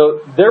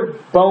 so their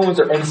bones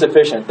are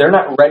insufficient. They're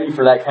not ready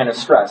for that kind of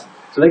stress.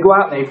 So they go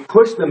out and they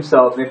push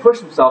themselves,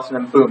 and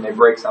then boom, they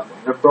break something.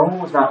 Their bone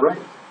was not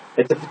ready.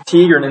 It's a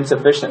fatigue or an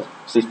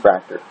insufficiency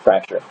fracture.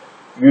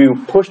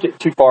 You pushed it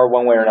too far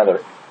one way or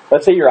another.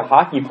 Let's say you're a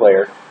hockey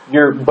player.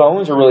 Your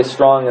bones are really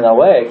strong in the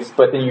legs,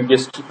 but then you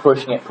just keep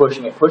pushing it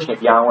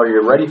beyond where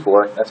you're ready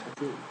for it. That's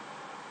fatigue.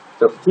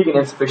 So fatigue and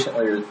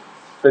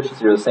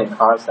insufficiency are the same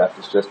concept.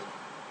 It's just,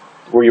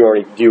 were you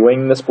already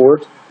doing the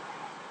sport?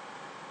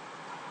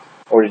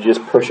 Or did you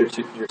just push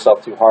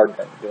yourself too hard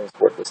doing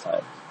sport this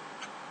time?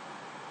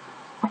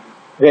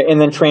 Okay, and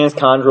then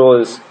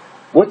transchondral is,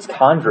 what's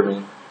chondra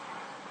mean?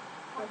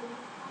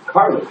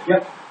 Cartilage,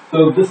 yep.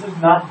 So this is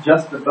not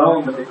just the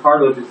bone, but the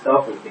cartilage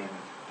itself is damaged.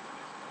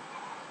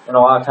 And a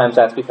lot of times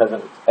that's because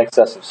of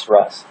excessive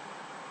stress.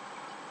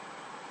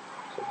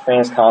 So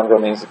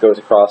transchondral means it goes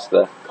across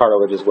the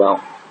cartilage as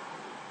well.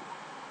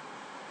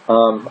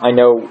 I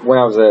know when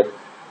I was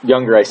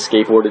younger I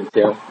skateboarded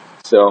too.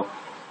 So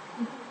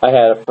I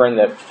had a friend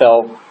that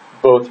fell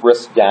both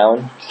wrists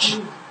down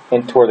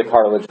and tore the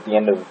cartilage at the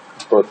end of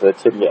both the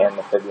tibia and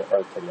the fibula,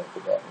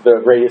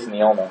 the radius and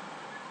the ulna.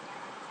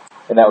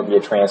 And that would be a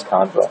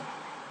transchondral.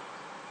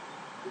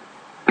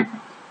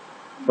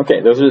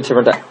 Okay, those are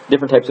the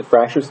different types of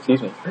fractures,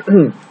 excuse me.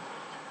 And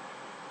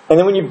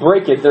then when you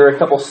break it, there are a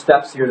couple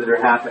steps here that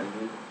are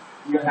happening.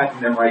 You don't have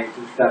to memorize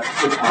two steps,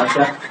 the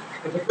concept.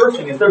 But the first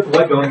thing is there's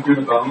blood going through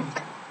the bone.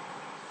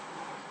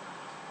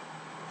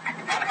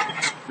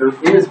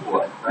 There is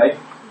blood, right?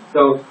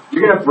 So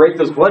you're going to break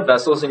those blood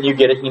vessels and you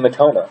get a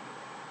hematoma.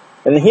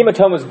 And the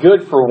hematoma is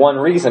good for one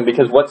reason,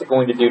 because what's it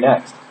going to do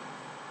next?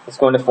 It's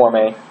going to form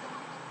a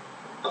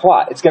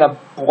clot. It's going to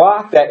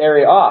block that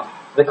area off.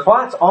 The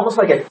clot's almost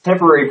like a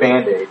temporary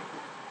Band-Aid.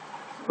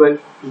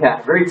 But,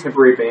 yeah, very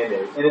temporary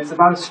Band-Aid. And it's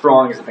about as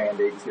strong as a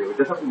Band-Aid, too. It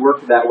doesn't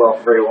work that well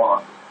for very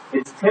long.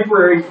 It's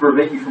temporary to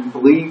prevent you from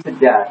bleeding to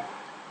death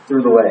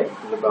through the leg,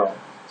 through the bone.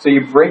 So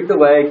you break the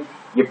leg,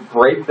 you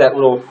break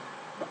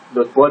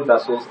those blood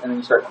vessels, and then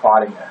you start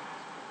clotting there.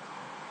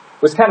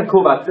 What's kind of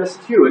cool about this,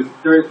 too, is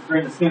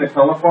during the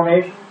hematoma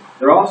formation,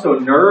 there are also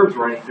nerves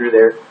running through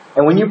there.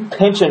 And when you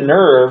pinch a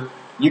nerve,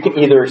 you can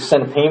either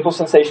send a painful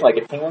sensation, like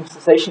a tingling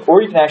sensation,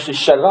 or you can actually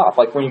shut it off.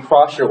 Like when you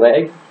cross your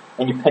leg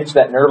and you pinch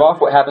that nerve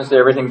off, what happens to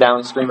everything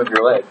downstream of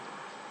your leg?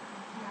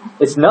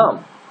 It's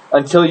numb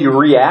until you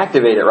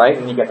reactivate it, right?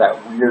 And you get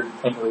that weird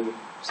tingly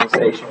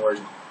sensation where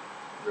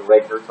your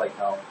leg hurts like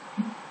hell.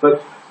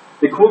 But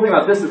The cool thing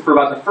about this is for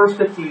about the first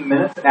 15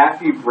 minutes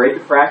after you break a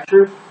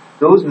fracture,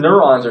 those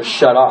neurons are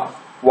shut off.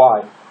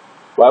 Why?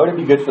 Why would it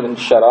be good for them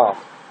to shut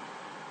off?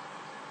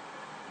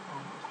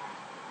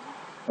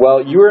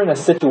 Well, you were in a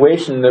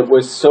situation that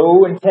was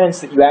so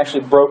intense that you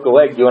actually broke a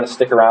leg. Do you want to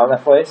stick around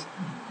that place?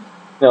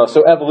 No,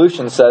 so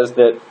evolution says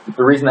that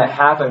the reason that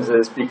happens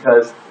is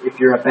because if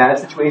you're in a bad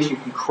situation, you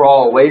can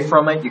crawl away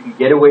from it, you can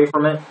get away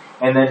from it,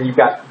 and then you've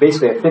got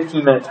basically a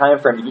 15-minute time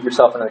frame to get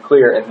yourself into the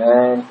clear, and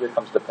then here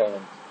comes the pain.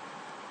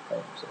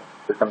 Okay, so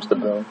here comes the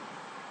boom.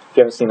 If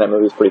you haven't seen that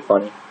movie, it's pretty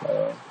funny.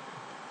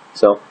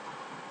 So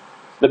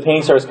the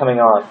pain starts coming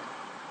on.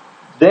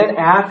 Then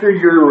after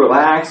you're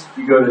relaxed,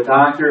 you go to the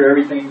doctor,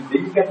 everything,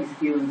 then you've got these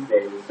healing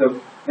stages.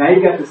 So now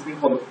you've got this thing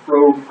called a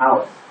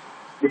procallus.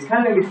 It's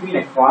kind of in between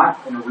a clot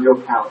and a real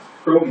callus.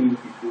 Pro means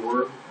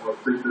before, or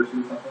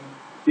precursor or something.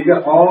 So you've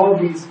got all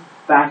these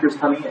factors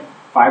coming in.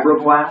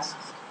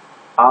 Fibroblasts,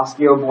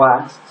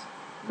 osteoblasts,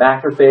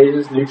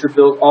 macrophages,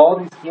 neutrophils, all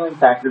these healing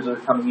factors are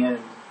coming in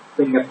and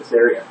cleaning up this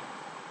area.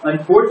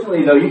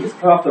 Unfortunately, though, you just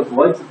cut off the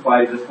blood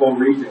supply to this whole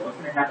region. What's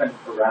going to happen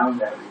around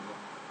that region?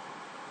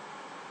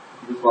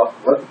 If you just lost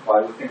the blood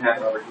supply, what's going to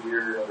happen over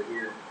here, over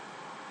here?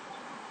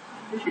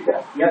 Tissue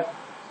death, yep.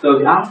 So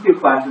the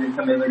osteoclasts are going to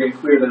come in, they're going to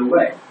clear that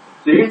away.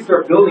 So you're going to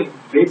start building,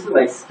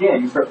 basically like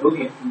skin, you start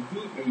building it from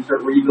deep and you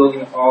start rebuilding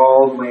it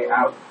all the way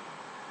out.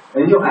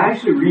 And then you'll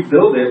actually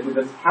rebuild it with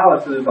this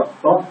callus, so there's a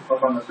bump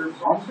up on the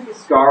surface, almost like a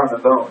scar on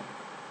the bone.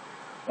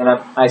 And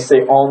I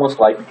say almost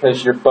like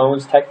because your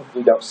bones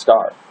technically don't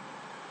scar.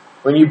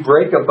 When you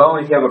break a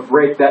bone, if you have a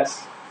break, that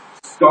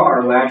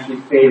scar will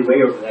actually fade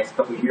away over the next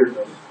couple of years and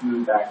it'll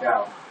smooth back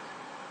out.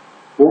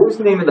 What was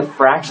the name of the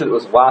fracture that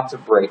was lots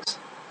of breaks?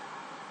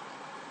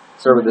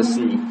 Start with a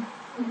C.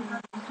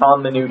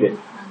 Comminuted.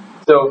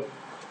 So,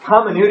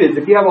 comminuted,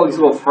 if you have all these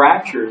little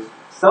fractures,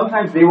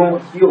 sometimes they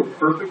won't heal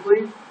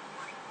perfectly,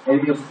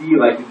 and you'll see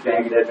like a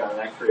jagged edge on an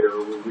x-ray or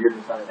a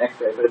weirdness on an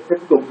x-ray, but a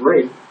typical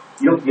break,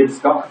 you don't get a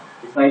scar.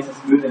 It's nice and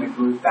smooth and it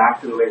moves back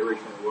to the way it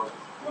originally was.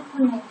 That's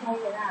when they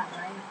take it out,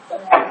 right?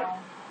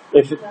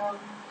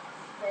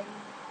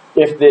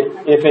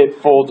 If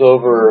it folds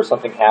over or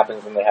something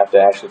happens, then they have to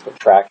actually put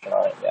traction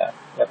on it, yeah.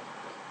 Yep.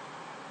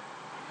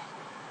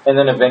 And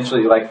then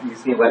eventually, like you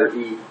see in letter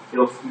E,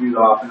 it'll smooth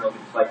off and it'll be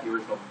just like the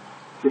original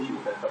tissue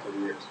within a couple of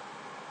years.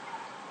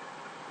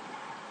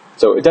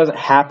 So it doesn't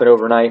happen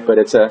overnight, but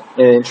it's an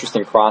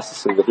interesting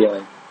process of the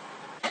healing.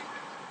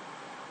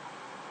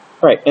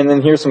 All right, and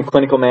then here's some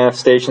clinical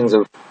manifestations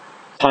of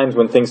times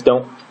when things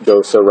don't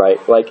go so right,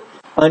 like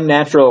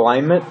unnatural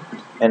alignment.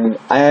 And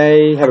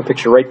I have a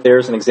picture right there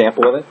as an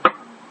example of it.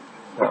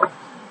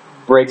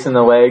 Breaks in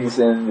the legs,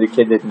 and the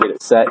kid didn't get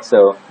it set,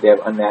 so they have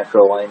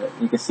unnatural alignment.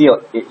 You can see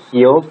it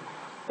healed,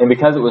 and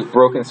because it was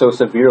broken so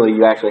severely,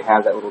 you actually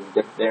have that little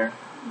dip there.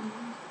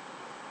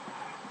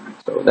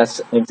 So that's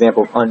an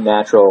example of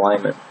unnatural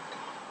alignment.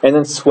 And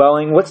then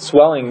swelling. What's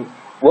swelling?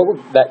 What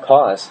would that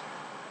cause?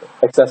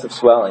 Excessive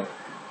swelling.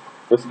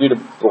 What's it do to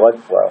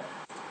blood flow?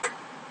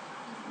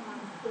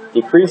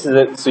 Decreases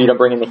it so you don't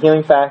bring in the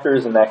healing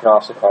factors, and that can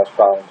also cause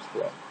problems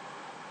too.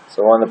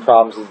 So one of the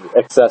problems is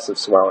excessive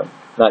swelling.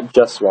 Not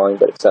just swelling,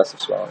 but excessive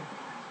swelling.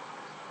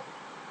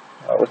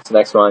 What's the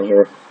next one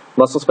here?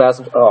 Muscle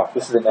spasms. Oh,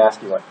 this is a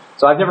nasty one.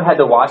 So I've never had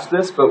to watch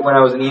this, but when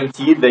I was an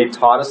EMT, they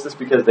taught us this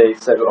because they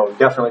said, oh,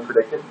 definitely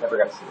predict it. Never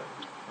got to see it.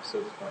 So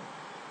it's fun.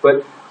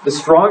 But the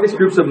strongest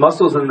groups of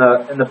muscles in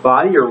the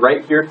body are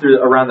right here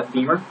around the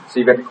femur. So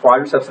you've got the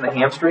quadriceps and the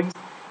hamstrings.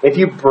 If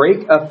you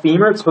break a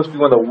femur, it's supposed to be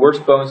one of the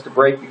worst bones to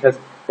break, because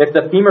if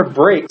the femur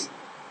breaks,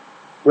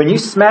 when you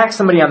smack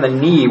somebody on the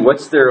knee, what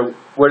do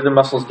their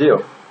muscles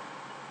do?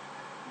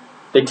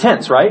 They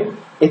tense, right?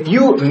 If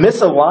you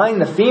misalign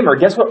the femur,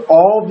 guess what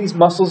all these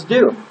muscles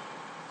do?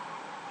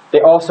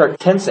 They all start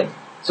tensing.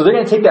 So they're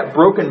going to take that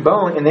broken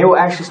bone and they will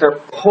actually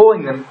start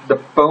pulling the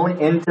bone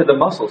into the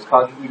muscles,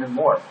 causing even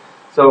more.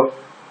 So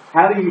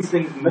having these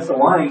things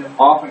misaligned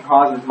often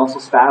causes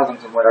muscle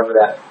spasms in whatever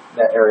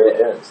that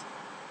area is.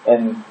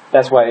 And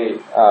that's why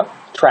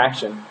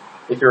traction,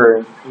 if you're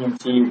an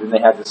EMT, then they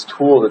have this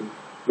tool that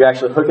you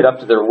actually hook it up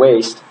to their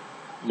waist,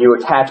 you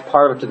attach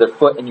part of it to their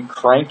foot, and you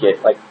crank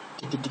it, like,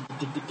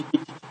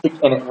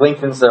 and it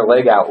lengthens their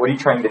leg out. What are you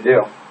trying to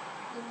do?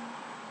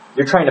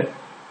 You're trying to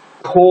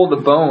pull the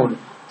bone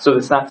so that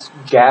it's not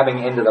jabbing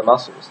into the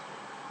muscles.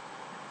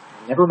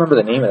 I never remember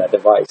the name of that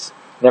device.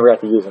 Never got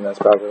to use it, that's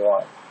probably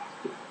why.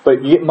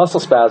 But you get muscle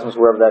spasms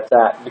wherever that's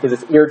at because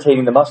it's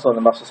irritating the muscle and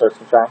the muscle starts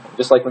contracting.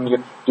 Just like when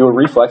you do a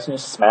reflex and you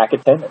smack a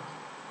tendon.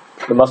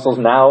 The muscle's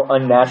now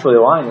unnaturally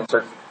aligned and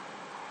starts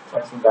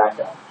tensing back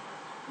up.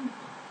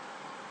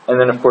 And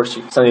then, of course,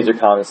 some of these are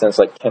common sense,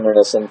 like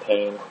tenderness and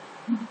pain,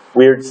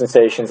 weird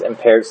sensations,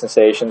 impaired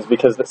sensations,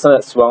 because some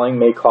of that swelling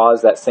may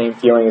cause that same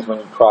feeling as when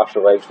you cross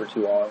your legs for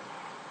too long.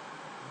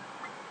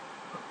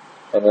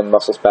 And then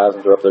muscle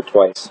spasms are up there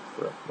twice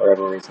for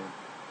whatever reason.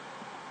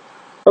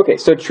 Okay,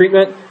 so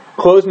treatment.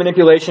 Closed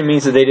manipulation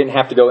means that they didn't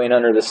have to go in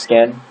under the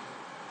skin.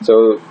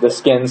 So the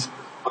skin's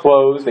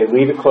closed, they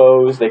leave it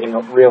closed, they can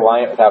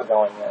realign it without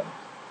going in.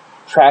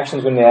 Traction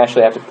is when they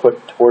actually have to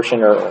put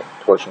torsion.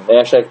 They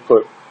actually have to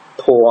put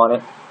pull on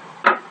it.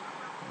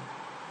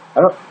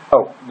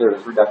 Oh,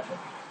 there's reduction.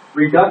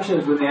 Reduction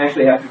is when they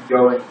actually have to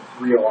go and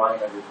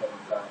realign everything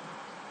inside.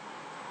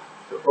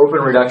 So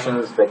open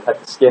reductions, they cut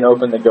the skin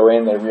open, they go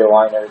in, they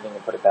realign everything,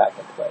 and put it back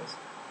in place.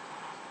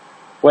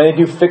 When they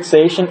do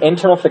fixation,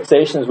 internal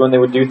fixation is when they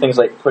would do things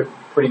like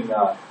putting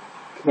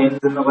pins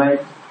in the leg.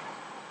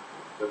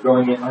 So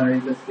going in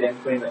underneath the skin,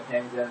 putting the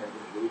pins in, and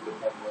just leave the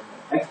pins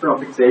in. External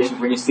fixation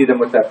is when you see them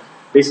with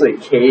basically a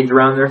cage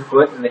around their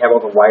foot, and they have all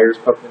the wires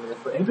poked into their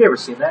foot. Anybody ever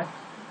seen that?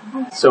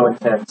 It's so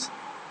intense.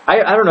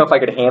 I don't know if I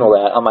could handle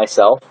that on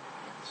myself.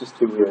 It's just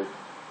too weird.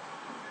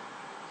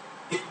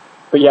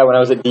 But yeah, when I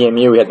was at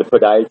DMU, we had the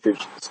podiatry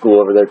school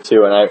over there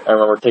too, and I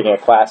remember taking a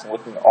class and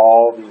looking at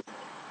all these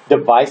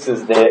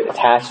devices that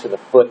attach to the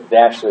foot. They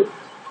actually,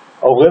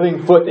 a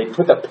living foot, they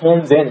put the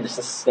pins in and just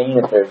sustain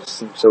it there. It just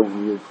seems so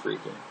weird,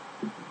 freaking.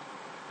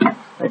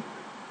 Right?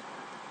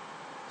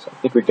 So I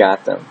think we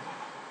got them.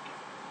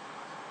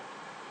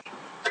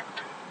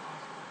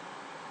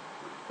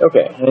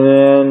 Okay, and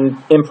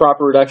then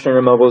improper reduction or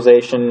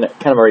immobilization,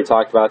 kind of already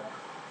talked about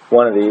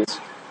one of these,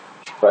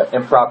 but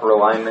improper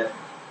alignment.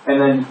 And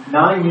then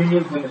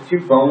non-unions when the two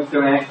bones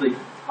don't actually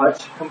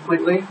touch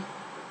completely,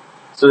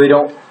 so they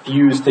don't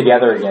fuse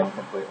together again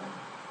completely.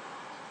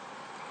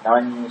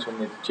 Non-unions when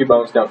the two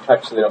bones don't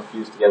touch, so they don't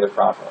fuse together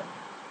properly.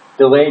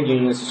 Delayed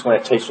unions just when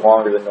it takes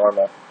longer than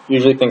normal.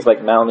 Usually things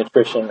like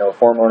malnutrition or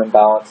hormone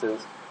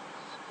imbalances,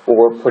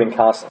 or putting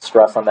constant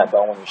stress on that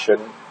bone when you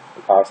shouldn't,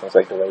 will cause things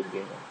like delayed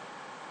union.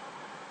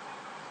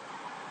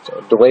 So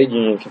delayed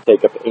union can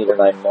take up to 8 or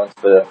 9 months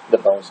for the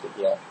bones to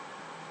heal.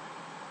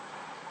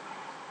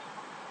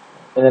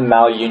 And then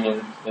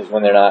malunion is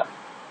when they're not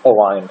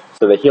aligned.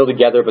 So they heal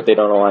together, but they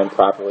don't align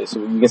properly. So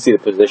you can see the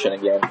position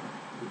again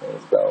in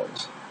these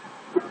bones.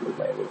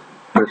 There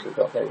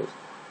it is.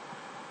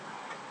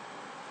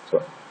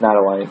 So not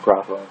aligning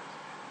properly.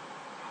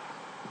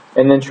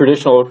 And then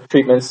traditional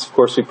treatments, of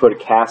course, we put a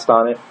cast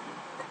on it.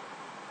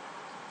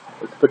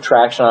 We could put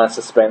traction on it,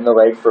 suspend the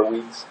leg for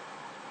weeks.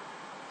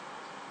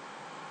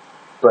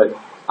 But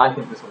I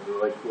think this one's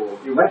really cool.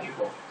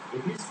 Electrical.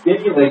 If you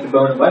stimulate the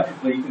bone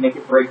electrically, you can make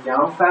it break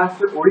down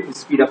faster, or you can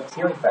speed up its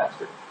healing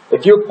faster.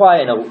 If you apply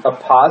a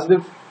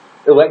positive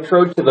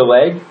electrode to the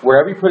leg,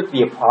 wherever you put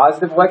the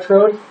positive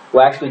electrode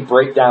will actually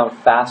break down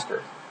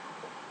faster.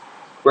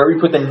 Wherever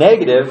you put the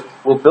negative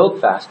will build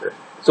faster.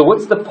 So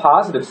what's the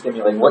positive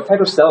stimulating? What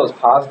type of cell is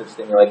positive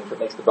stimulating that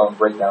makes the bone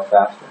break down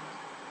faster?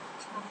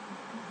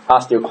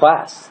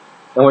 Osteoclasts.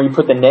 And where you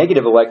put the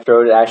negative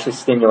electrode, it actually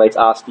stimulates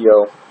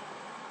osteoblasts.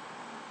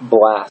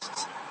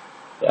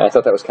 Yeah, I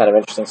thought that was kind of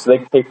interesting. So they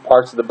can take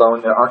parts of the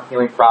bone that aren't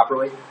healing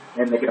properly,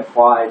 and they can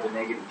apply the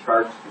negative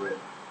charge to it,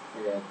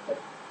 and then it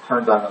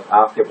turns on those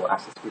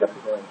osteoblasts to speed up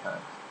the healing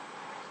time.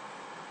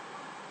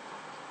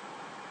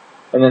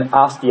 And then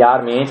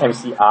osteotomy, anytime you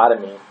see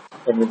otomy,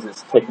 it means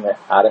it's taking an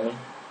otomy.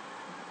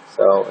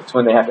 So it's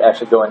when they have to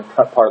actually go and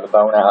cut part of the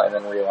bone out and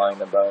then realign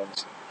the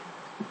bones.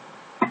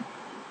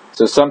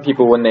 So some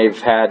people, when they've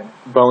had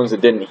bones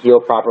that didn't heal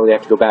properly,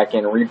 have to go back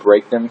in and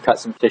re-break them, cut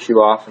some tissue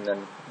off, and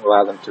then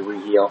allow them to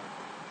re-heal.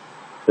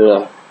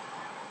 Ugh.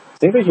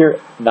 Has anybody here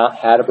not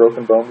had a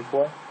broken bone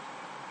before?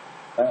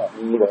 Oh,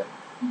 me either.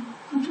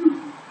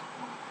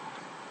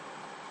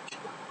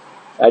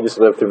 I just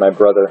lived through my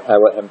brother. I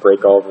let him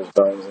break all of his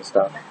bones and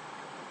stuff.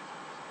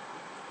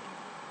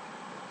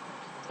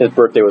 His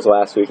birthday was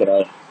last week, and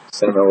I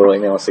sent him a little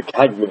email and said,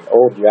 God, you're getting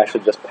old. You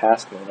actually just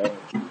passed me in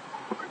age.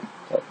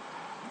 But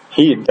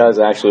he does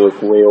actually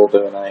look way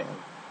older than I am.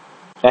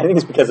 I think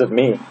it's because of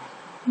me.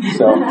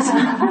 So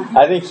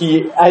I think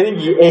he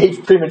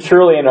aged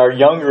prematurely in our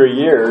younger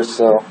years,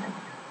 so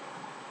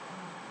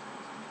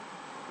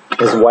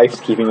his wife's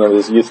keeping him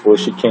as youthful as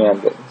she can,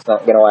 but it's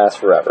not going to last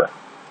forever.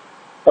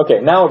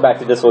 Okay, now we're back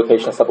to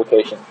dislocation and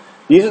subluxation.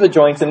 These are the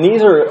joints, and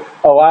these are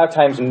a lot of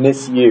times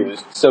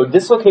misused. So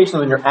dislocation is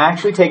when you're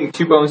actually taking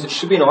two bones that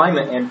should be in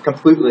alignment and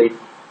completely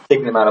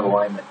taking them out of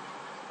alignment,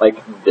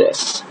 like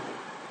this.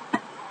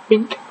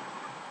 Bink.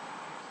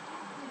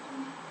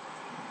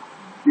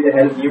 See the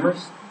head of the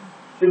humerus?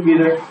 Shouldn't be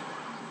there.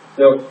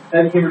 So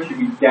head of the humerus should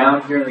be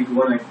down here in the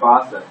glenoid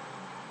fossa.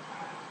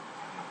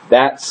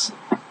 That's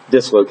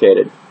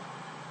dislocated.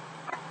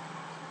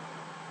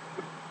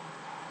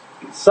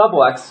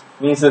 Sublux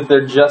means that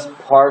they're just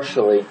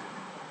partially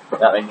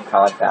not making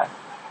contact.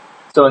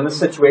 So in this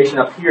situation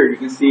up here, you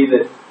can see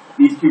that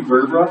these two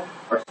vertebrae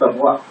are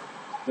sublux.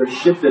 They're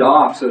shifted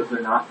off so that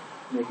they're not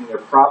making their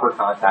proper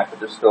contact, but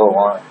they're still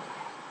aligned.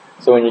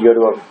 So when you go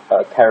to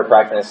a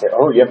chiropractor and they say,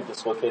 oh, you have a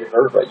dislocated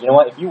vertebra, you know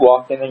what? If you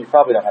walk in there, you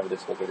probably don't have a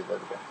dislocated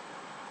vertebra.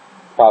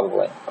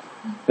 Probably.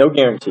 No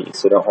guarantees,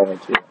 so don't hold me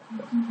to it.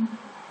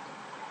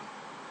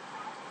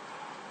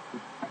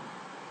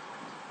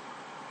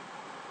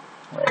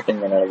 Alright,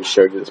 and then I already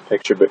showed you this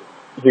picture, but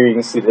here you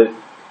can see that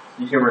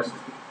the humerus,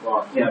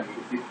 well, you can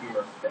see the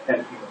humerus, the head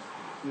of the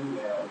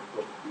humerus.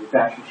 It's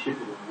actually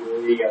shifted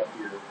way up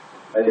here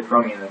by the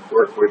acromion and the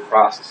thoracoid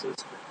processes.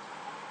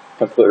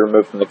 Completely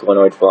removed from the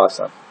glenoid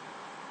fossa.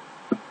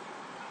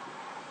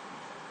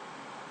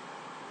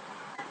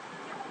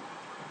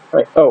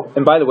 Right. Oh,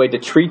 and by the way, to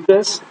treat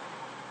this,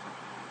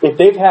 if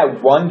they've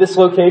had one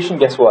dislocation,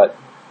 guess what?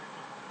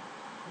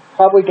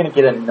 Probably going to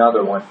get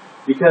another one.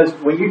 Because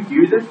when you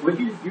do this, what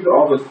do you do to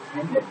all those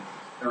tendons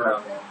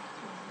around there?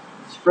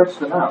 Stretch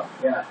them out,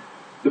 yeah.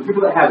 The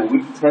people that have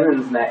weak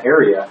tendons in that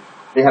area,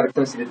 they have a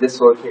tendency to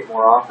dislocate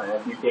more often. And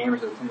if you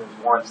damage those tendons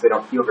once, they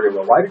don't heal very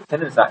well. Why do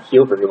tendons not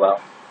heal very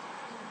well?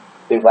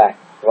 They lack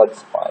blood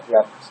supply,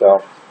 yeah.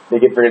 So they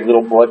get very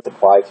little blood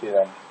supply to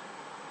them.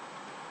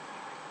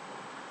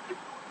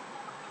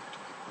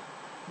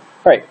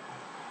 Right.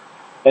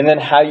 And then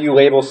how you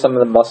label some of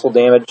the muscle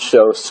damage,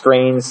 so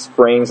strains,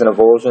 sprains, and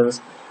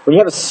avulsions. When you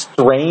have a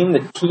strain, the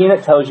T in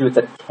it tells you it's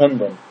a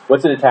tendon.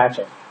 What's it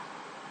attaching?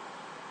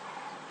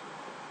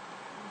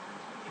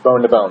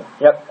 Bone to bone.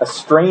 Yep, a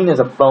strain is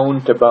a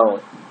bone to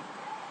bone.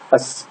 A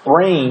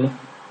sprain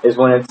is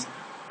when it's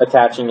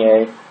attaching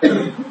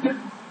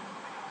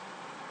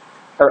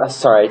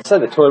sorry, I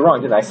said it totally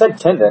wrong, didn't I? I said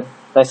tendon,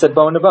 and I said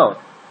bone to bone.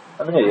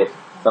 I'm an idiot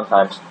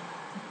sometimes.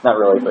 Not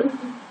really, but...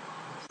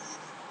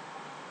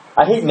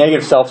 I hate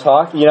negative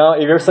self-talk, you know.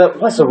 Have you ever said,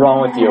 what's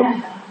wrong with you?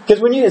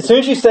 Because as soon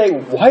as you say,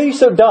 why are you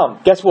so dumb?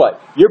 Guess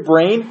what? Your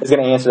brain is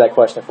going to answer that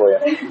question for you.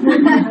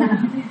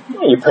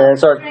 Your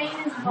parents are...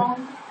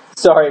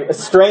 Sorry, a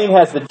strain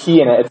has the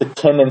T in it. It's a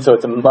tendon, so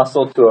it's a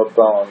muscle to a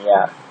bone,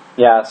 yeah.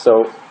 Yeah,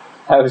 so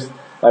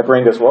my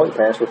brain goes, well, your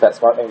parents were that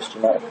smart, maybe it's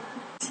genetic.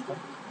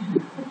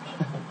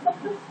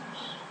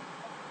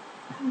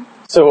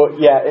 So,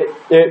 yeah,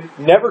 it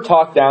never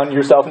talk down to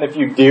yourself, and if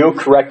you do,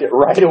 correct it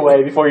right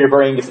away before your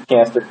brain gets a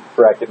chance to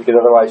correct it, because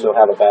otherwise you'll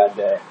have a bad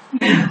day.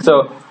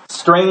 So,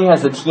 strain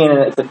has the T in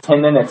it, it's a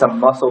tendon, it's a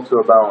muscle to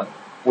a bone.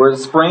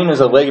 Whereas sprain is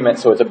a ligament,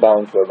 so it's a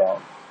bone to a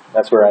bone.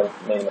 That's where I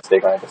made a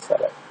mistake when I just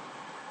said it.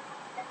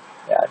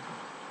 Yeah.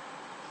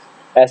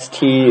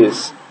 ST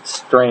is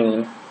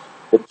strain,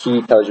 the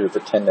T tells you it's a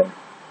tendon.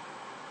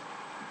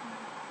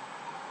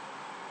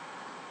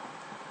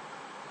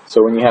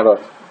 So when you have a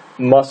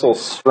muscle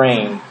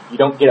strain, you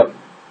don't get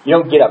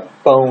a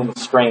bone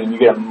strain, you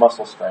get a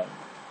muscle strain.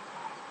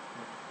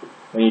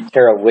 When you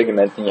tear a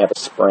ligament, then you have a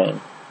sprain.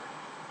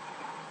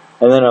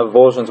 And then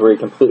avulsions where you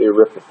completely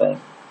rip the thing.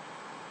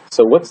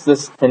 So what's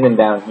this tendon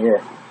down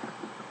here?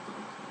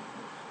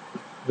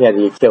 Yeah,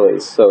 the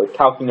Achilles. So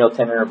calcaneal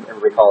tendon,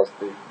 everybody calls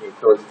it the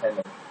Achilles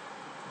tendon.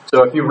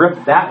 So if you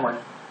rip that one,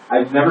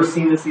 I've never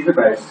seen this either,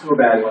 but I so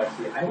badly want to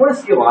see it. I want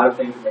to see a lot of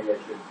things maybe I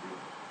shouldn't see.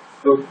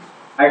 So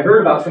I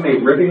heard about somebody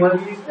ripping one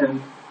of these,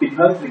 and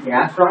because the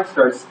gastroc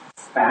starts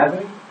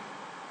spasming,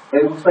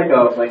 it looks like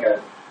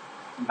a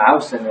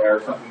mouse in there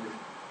or something just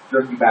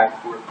jerking back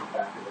and forth from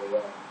back to the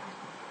way.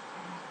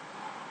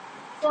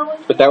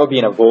 But that would be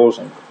an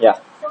avulsion, yeah.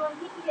 So when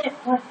people get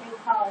what they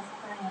call a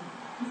sprain,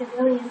 is it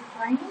really a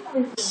sprain or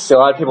is it? So a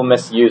lot of people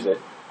misuse it.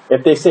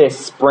 If they say a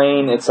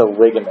sprain, it's a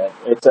ligament.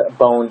 It's a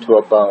bone to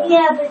a bone.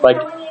 Yeah, but like,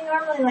 so when you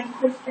normally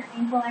twist your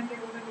ankle like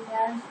everybody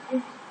does,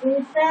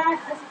 is that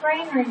a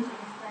sprain or is it a sprain?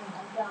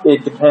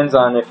 It depends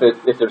on if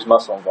there's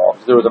muscle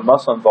involved. If there was a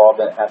muscle involved,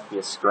 then it has to be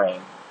a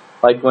strain.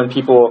 Like when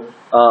people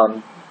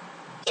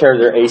tear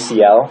their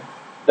ACL,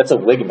 that's a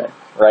ligament,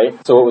 right?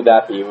 So what would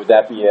that be? Would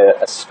that be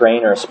a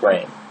strain or a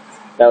sprain?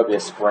 That would be a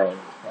sprain.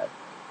 Right?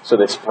 So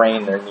they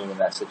sprain their knee in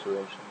that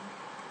situation.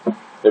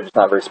 They're just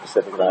not very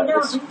specific about it.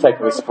 It's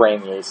technically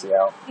spraying the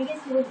ACL. I guess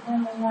you would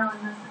normally know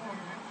unless you had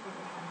an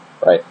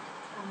Right.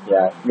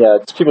 Yeah.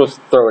 People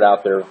just throw it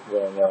out there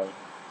willy-nilly.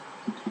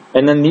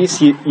 And then these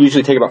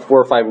usually take about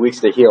 4 or 5 weeks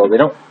to heal. They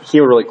don't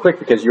heal really quick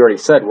because you already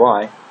said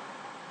why.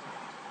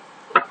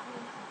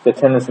 The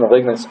tendons and the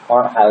ligaments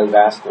aren't highly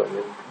vascular.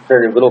 They're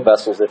very little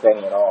vessels, if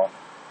any at all.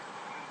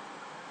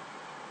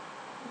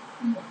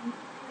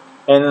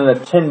 And then the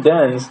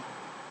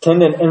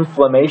tendon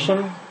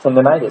inflammation,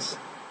 tendinitis.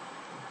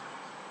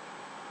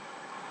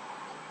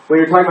 When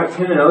you're talking about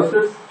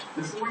tendinosis,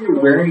 this is when you're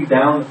wearing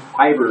down the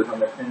fibers on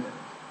the tendon.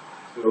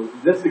 So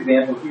this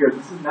example here,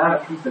 this is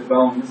not a piece of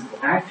bone. This is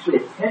actually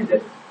a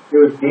tendon. It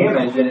was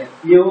damaged and it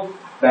healed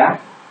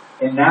back,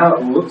 and now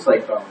it looks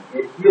like bone.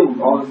 It healed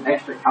all this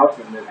extra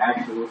calcium that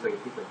actually looks like a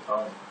piece of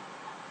bone.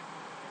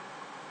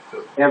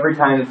 So every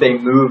time that they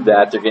move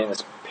that, they're getting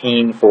this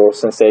painful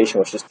sensation,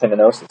 which is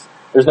tendinosis.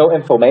 There's no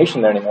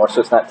inflammation there anymore, so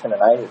it's not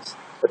tendinitis,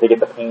 but they get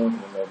the pain from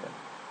the movement.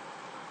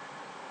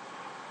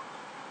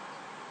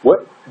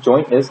 What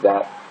joint is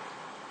that?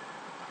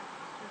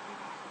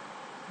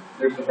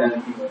 There's a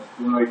tendency of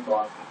sphenoid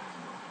process.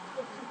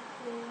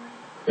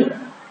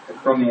 The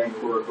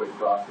chromium-coracoid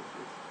process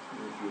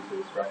is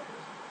usually the structure.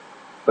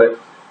 But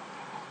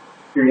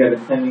here you have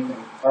a tendency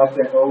up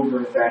and over,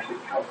 and it's actually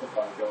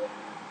calcified going in.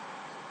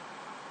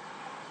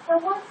 So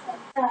what's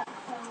that?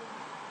 So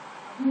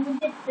when you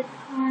get the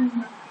torn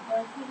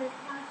rotator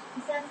cuff,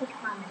 that's a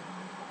common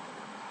injury,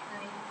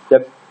 right?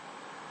 Yep.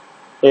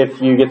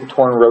 If you get the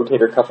torn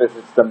rotator cuff, if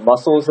it's the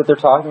muscles that they're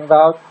talking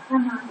about,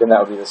 then that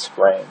would be the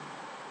sprain.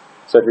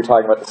 So if you're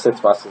talking about the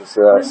sits muscles,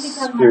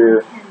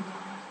 superior,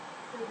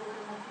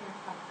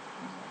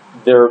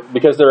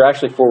 because they're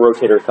actually 4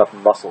 rotator cuff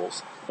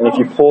muscles. And if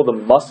you pull the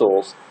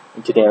muscles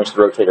to damage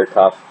the rotator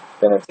cuff,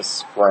 then it's a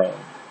strain.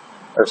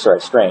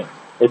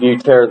 If you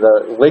tear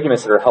the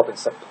ligaments that are helping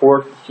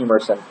support the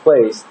humerus in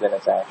place, then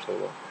it's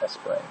actually a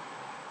sprain.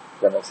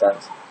 Does that make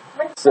sense?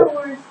 What's the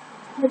worst?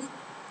 Because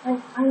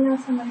I know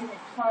somebody that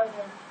tore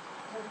the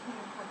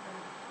rotator cuff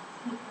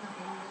and taken up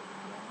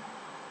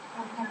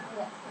a apparently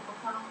that's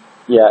typical.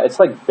 Yeah, it's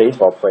like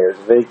baseball players.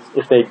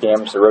 If they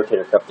damage the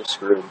rotator cuff, they're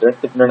screwed. They're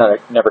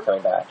never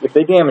coming back. If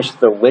they damage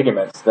the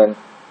ligaments, then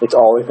it's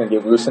always going to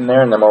be loose in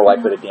there, and they're more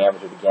likely to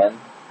damage it again.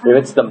 If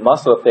it's the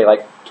muscle, if they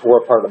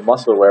tore apart the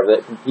muscle or whatever,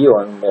 it can heal,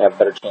 and they have a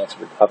better chance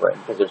of recovering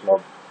because there's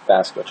more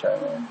vasculature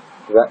in there.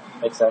 Does that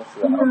make sense?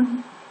 Does that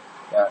help?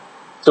 Yeah.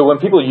 So when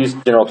people use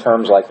general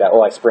terms like that,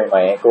 I sprained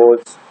my ankle,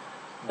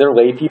 they're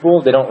lay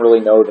people. They don't really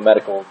know the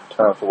medical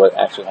term for what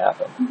actually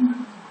happened.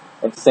 And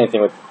it's the same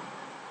thing with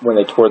when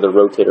they tore the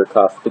rotator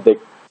cuff. Did they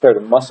tear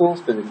the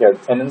muscles? Did they tear the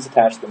tendons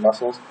attached to the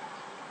muscles?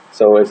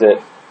 So as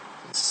it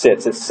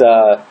sits, it's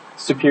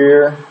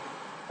superior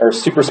or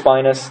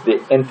supraspinous, the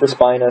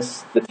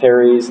infraspinous, the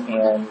teres,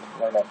 and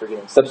what am I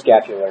forgetting?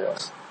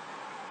 Subscapularis.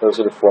 Those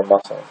are the 4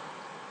 muscles.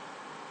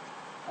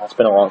 It's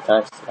been a long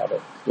time since I had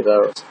to do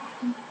those.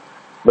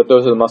 But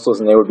those are the muscles,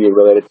 and they would be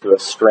related to a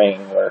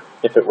strain, where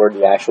if it were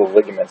the actual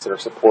ligaments that are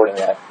supporting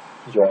that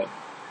joint,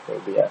 it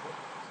would be a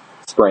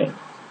sprain.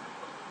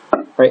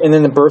 Right, and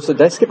then the bursa.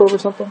 Did I skip over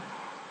something?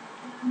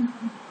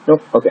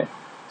 Nope. Okay.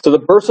 So the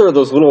bursa are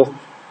those little.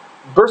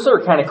 Bursa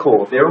are kind of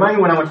cool. They remind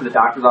me when I went to the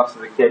doctor's office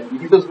as a kid. You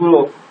get those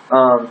little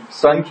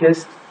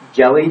sun-kissed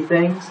jelly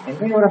things.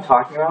 Anybody know what I'm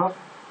talking about?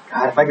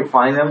 God, if I could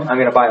find them, I'm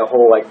going to buy a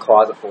whole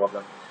closet full of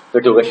them.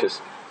 They're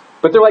delicious.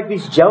 But they're like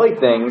these jelly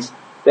things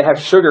that have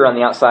sugar on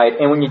the outside,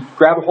 and when you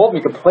grab a hold of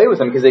them, you can play with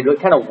them because they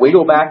kind of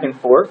wiggle back and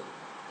forth.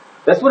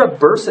 That's what a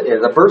bursa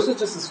is. A bursa is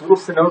just this little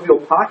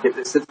synovial pocket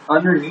that sits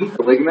underneath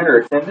the ligament or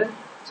a tendon,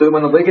 so that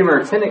when the ligament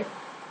or tendon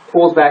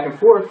pulls back and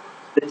forth,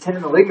 the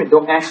tendon and the ligament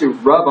don't actually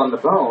rub on the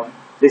bone.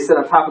 They sit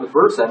on top of the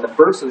bursa, and the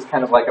bursa is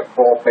kind of like a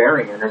ball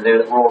bearing under there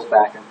that rolls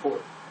back and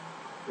forth.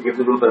 It gives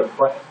it a little bit of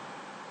play.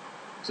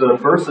 So the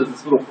bursa is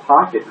this little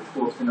pocket that's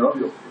full of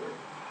synovial fluid.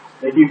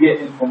 If you get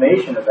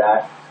inflammation of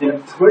that, then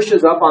it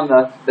pushes up on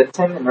the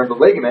tendon or the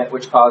ligament,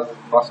 which causes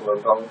muscle or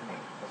bone pain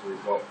as a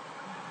result.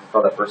 We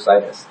call that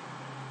bursitis.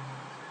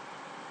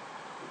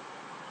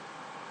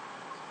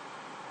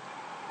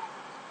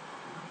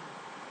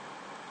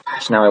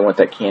 Gosh, now I want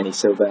that candy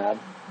so bad.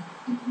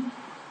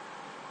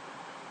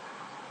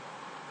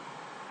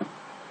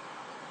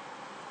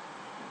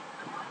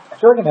 I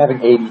feel like I'm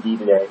having ADD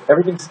today.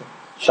 Everything's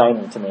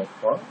shiny to me.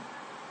 What?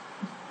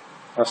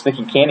 I was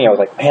thinking candy. I was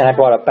like, man, I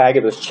bought a bag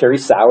of those cherry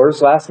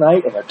sours last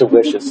night, and they're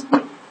delicious.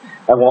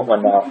 I want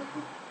one now.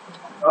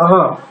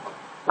 Oh,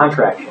 I'm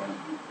tracking.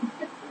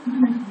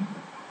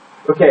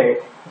 Okay,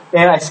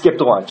 and I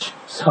skipped lunch,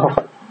 so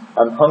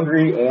I'm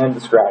hungry and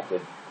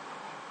distracted.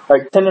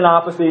 Like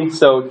tendinopathy,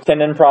 so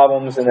tendon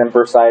problems, and then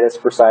bursitis.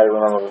 Bursitis,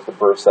 remember, was the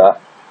bursa.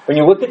 When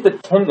you look at the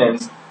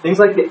tendons, things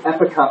like the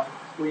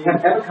when you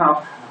have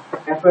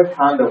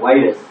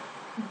epicondylitis,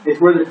 it's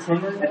where the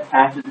tendon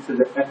attaches to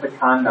the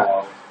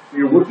epicondyle. When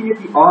you're looking at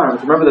the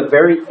arms, remember the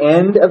very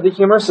end of the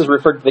humerus is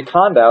referred to the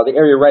condyle. The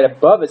area right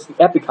above is the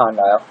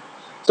epicondyle.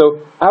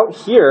 So out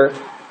here,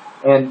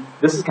 and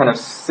this is kind of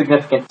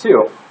significant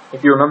too,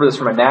 if you remember this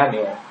from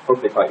anatomy, I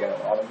hope they taught you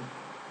anatomy.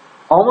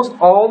 Almost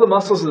all the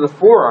muscles of the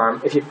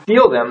forearm, if you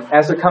feel them,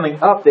 as they're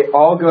coming up, they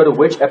all go to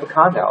which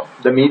epicondyle?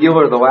 The medial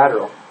or the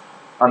lateral?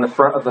 On the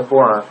front of the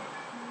forearm?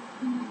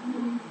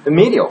 The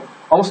medial.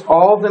 Almost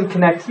all of them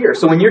connect here.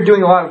 So when you're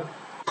doing a lot of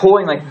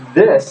pulling like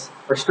this,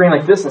 or strain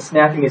like this, and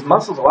snapping these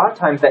muscles, a lot of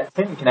times that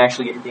tendon can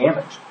actually get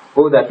damaged.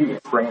 What would that be? A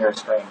sprain or a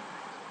strain?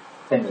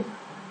 Tendon.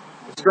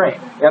 A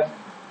strain. Yep.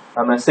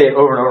 I'm going to say it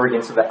over and over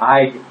again so that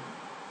I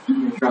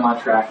make sure I'm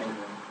on track and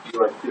you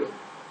are too.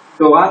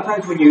 So a lot of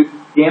times when you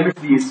damage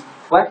these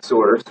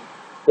flexors,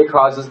 it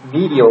causes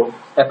medial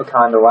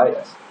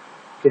epicondylitis.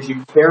 Because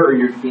you tear or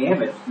you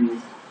damage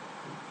these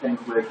things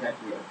where they can't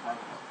be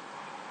epicondyle.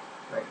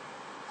 Right?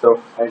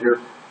 So as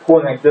you're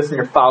pulling like this and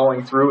you're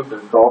following through with the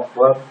golf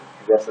club,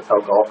 I guess that's how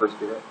golfers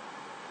do it.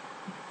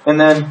 And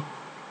then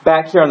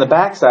back here on the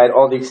backside,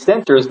 all the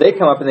extensors, they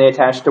come up and they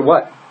attach to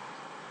what?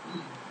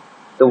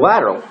 The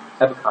lateral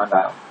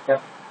epicondyle.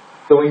 Yep.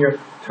 So when you're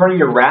turning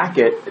your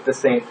racket at the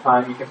same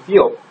time, you can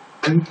feel,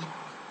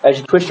 as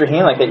you twist your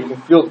hand like that, you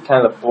can feel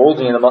kind of the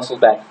bulging in the muscles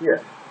back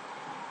here.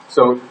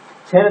 So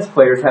tennis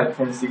players have a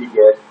tendency to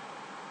get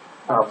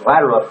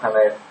lateral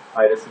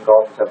epicondylitis, and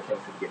golfers have a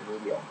tendency to get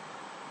medial.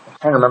 I'm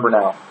trying to remember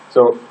now.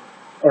 So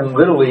in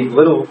Little League,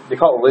 they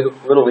call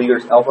it Little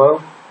Leaguer's elbow.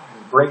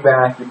 You bring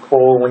back, you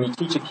pull. When you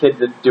teach a kid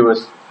to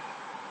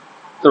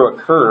throw a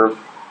curve,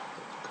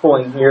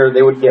 pulling here,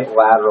 they would get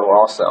lateral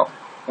also.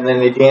 And then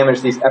they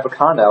damage these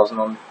epicondyles and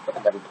they'll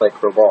never play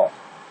pro ball.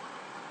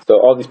 So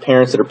all these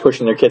parents that are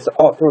pushing their kids to,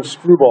 throw a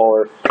screwball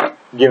or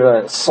give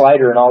a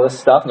slider and all this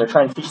stuff, and they're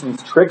trying to teach them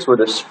these tricks where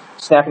they're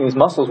snapping these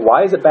muscles.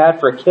 Why is it bad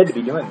for a kid to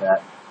be doing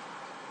that?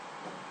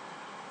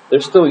 They're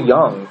still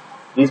young.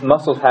 These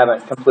muscles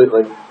haven't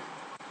completely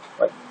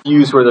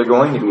fused where they're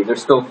going to be. They're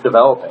still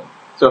developing.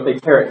 So if they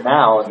tear it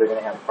now, they're going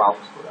to have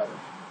problems forever.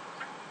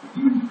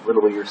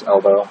 Little Leaguer's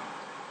elbow.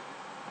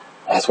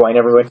 That's why I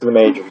never went to the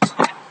majors.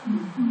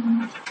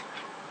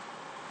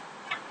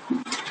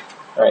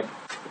 All right.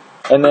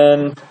 And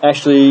then,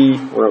 actually,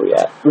 where are we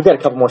at? We've got a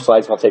couple more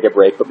slides and I'll take a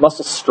break. But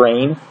muscle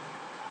strain.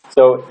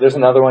 So there's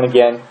another one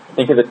again.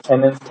 Think of the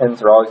tendons.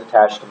 Tendons are always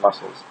attached to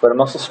muscles. But a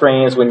muscle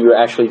strain is when you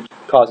actually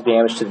cause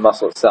damage to the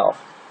muscle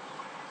itself.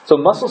 So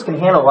muscles can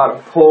handle a lot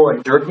of pull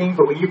and jerking,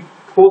 but when you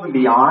pull them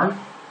beyond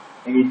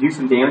and you do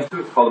some damage to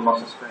it, it's called a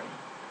muscle strain.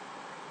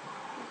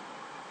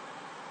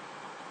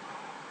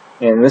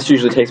 And this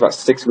usually takes about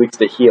 6 weeks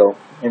to heal.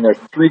 And there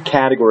are 3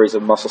 categories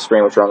of muscle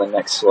strain, which are on the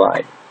next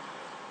slide.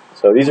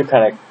 So these are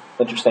kind of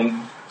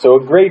interesting. So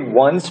a grade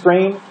 1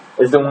 strain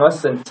is when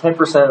less than 10%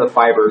 of the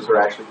fibers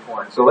are actually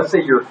torn. So let's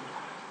say you're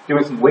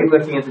doing some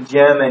weightlifting at the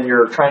gym and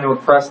you're trying to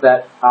impress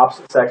that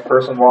opposite sex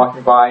person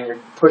walking by and you're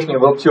pushing it a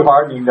little too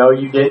hard and you know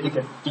you did, you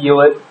can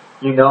feel it,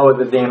 you know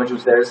the damage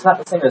was there. It's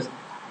not the same as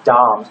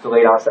DOMS,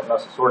 delayed onset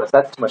muscle soreness.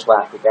 That's too much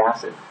lactic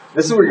acid.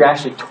 This is where you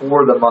actually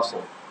tore the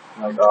muscle.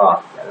 You're like,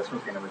 oh, yeah, this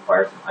one's going to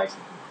require some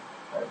icing.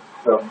 Right?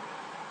 So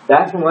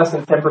that's when less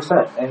than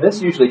 10%. And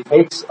this usually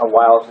takes a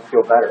while to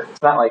feel better.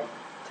 It's not like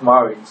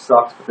tomorrow it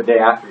sucks, but the day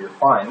after you're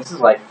fine. This is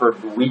like for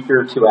a week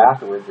or 2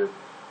 afterwards, you're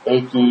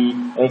achy.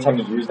 Anytime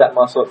you use that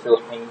muscle, it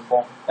feels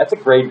painful. That's a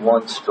grade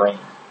 1 strain.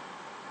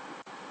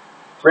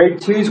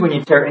 Grade 2 is when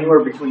you tear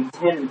anywhere between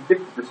 10 and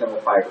 50% of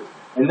the fibers.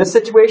 In this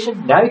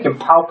situation, now you can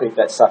palpate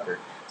that sucker.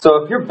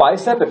 So if your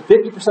bicep, if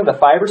 50% of the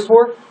fibers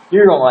tore,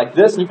 you're going like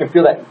this, and you can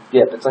feel that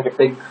dip. It's like a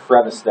big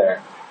crevice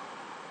there.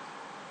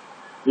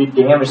 You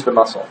damage the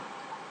muscle.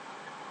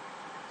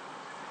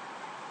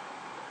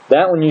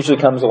 That one usually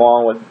comes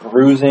along with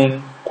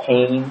bruising,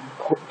 pain,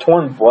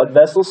 torn blood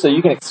vessels, so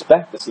you can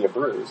expect to see a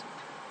bruise.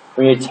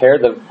 When you tear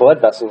the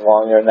blood vessels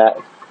along there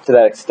to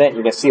that extent,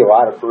 you're going to see a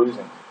lot of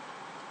bruising.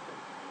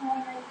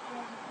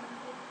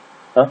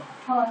 Huh?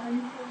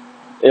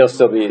 It'll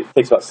still be, it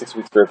takes about 6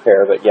 weeks to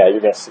repair, but yeah,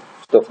 you're going to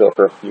still feel it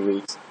for a few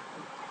weeks.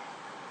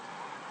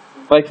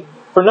 Like,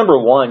 for number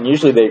 1,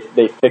 usually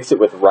they fix it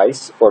with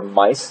rice or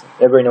mice.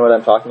 Everybody know what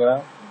I'm talking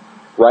about?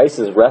 Rice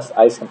is rest,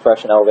 ice,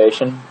 compression,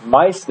 elevation.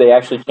 Mice, they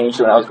actually changed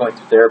it when I was going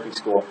through therapy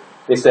school.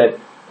 They said,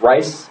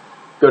 rice,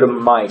 go to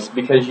mice,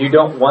 because you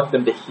don't want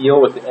them to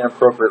heal with the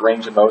inappropriate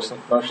range of motion.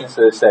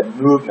 So they said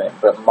movement,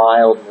 but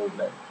mild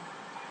movement.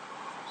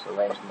 So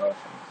range of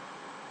motion.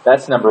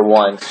 That's number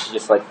 1. It's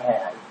just like,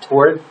 man, I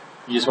tore it.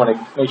 You just want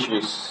to make sure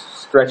you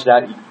stretch it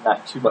out.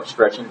 Not too much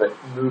stretching, but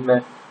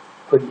movement.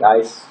 Put the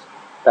ice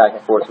back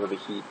and forth with the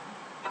heat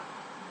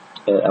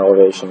and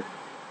elevation.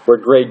 For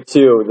grade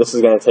 2, this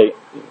is going to take,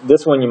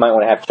 this one you might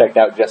want to have checked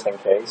out just in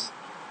case.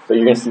 So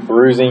you're going to see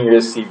bruising, you're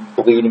going to see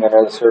bleeding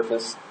under the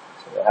surface.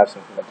 So you'll have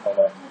some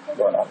hematoma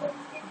going on there.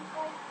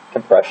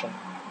 Compression.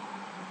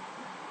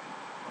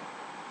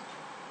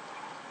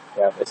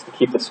 Yeah, it's to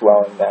keep the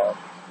swelling down.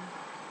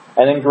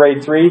 And then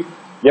grade 3,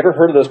 you ever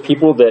heard of those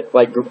people that,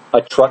 like,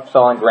 a truck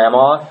fell on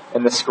grandma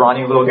and the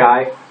scrawny little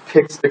guy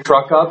picks the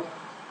truck up?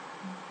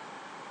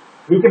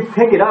 He can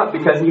pick it up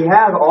because he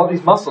has all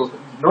these muscles.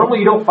 Normally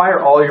you don't fire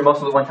all your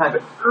muscles at one time,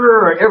 but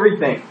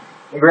everything.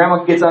 And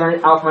grandma gets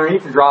out from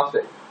underneath and drops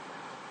it.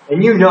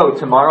 And you know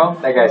tomorrow,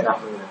 that guy's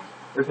not moving.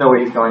 There's no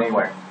way he's going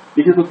anywhere.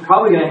 Because what's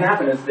probably going to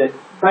happen is that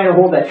trying to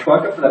hold that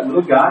truck up for that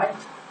little guy,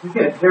 he's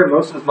going to tear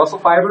most of his muscle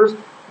fibers.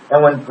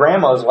 And when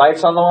grandma's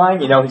life's on the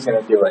line, you know he's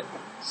going to do it.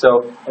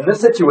 So in this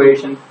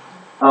situation,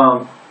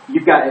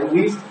 you've got at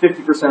least 50%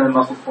 of the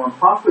muscles torn,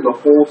 possibly the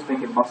whole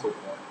stinking muscle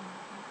torn.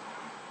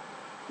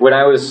 When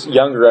I was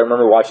younger, I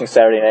remember watching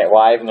Saturday Night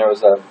Live, and there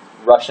was a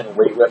Russian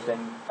weightlifting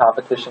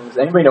competition. Does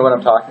anybody know what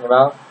I'm talking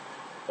about?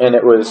 And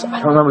it was, I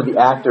don't remember the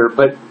actor,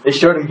 but they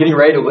showed him getting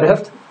ready to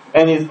lift,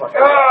 and he's like,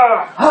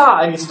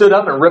 ah! And he stood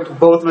up and ripped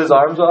both of his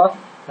arms off.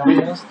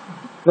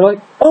 They're like,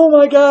 oh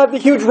my God, the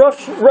huge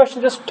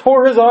Russian just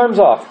tore his arms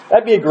off.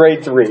 That'd be a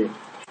grade 3.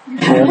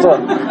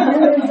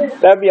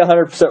 That'd be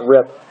 100%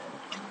 rip.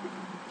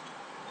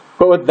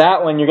 But with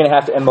that one, you're going to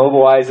have to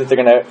immobilize it.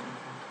 They're going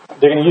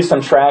to use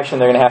some traction.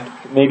 They're going to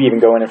have to maybe even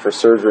go in for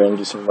surgery and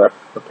do some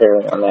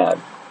repairing on that.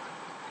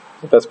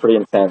 But that's pretty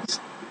intense.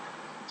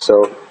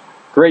 So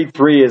grade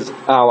 3 is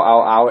ow,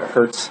 ow, ow, it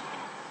hurts.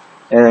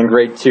 And then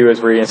grade 2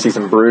 is where you're going to see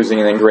some bruising.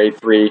 And then grade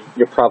 3,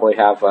 you'll probably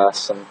have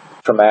some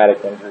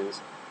traumatic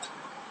injuries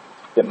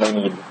that may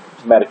need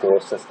medical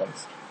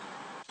assistance.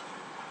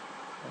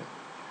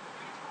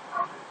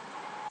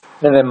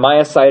 And then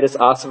myositis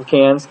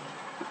ossificans.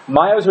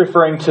 Myo is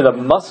referring to the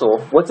muscle.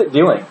 What's it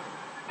doing?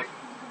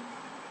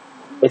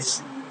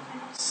 It's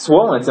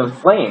swollen, it's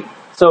inflamed.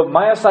 So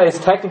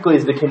myositis technically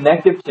is the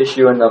connective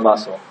tissue in the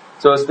muscle.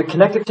 So it's the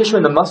connective tissue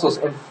in the muscles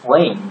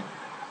inflamed.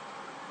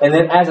 And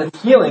then as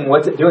it's healing,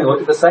 what's it doing?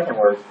 Look at the second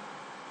word.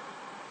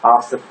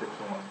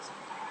 Ossificans.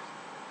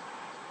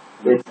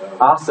 It's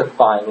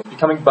ossifying. It's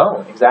becoming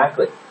bone,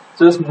 exactly.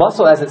 So this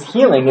muscle, as it's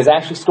healing, is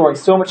actually storing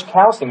so much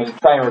calcium, and to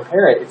try and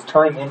repair it, it's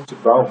turning into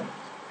bone.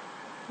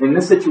 In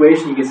this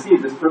situation, you can see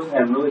this person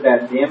had really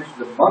bad damage to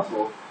the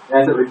muscle,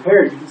 and as it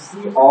repairs, you can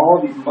see all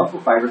these muscle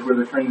fibers where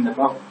they're turning into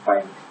bone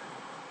fibers.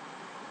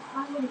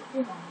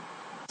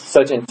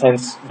 Such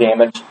intense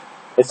damage.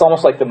 it's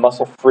almost like the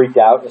muscle freaked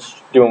out. It's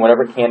doing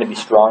whatever it can to be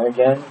strong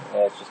again,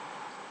 and it's just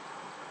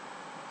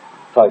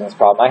causing this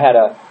problem. I had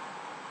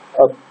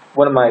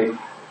one of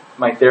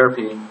my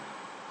therapy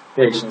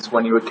patients,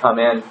 when he would come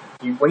in,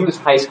 when he was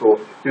in high school,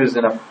 he was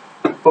in a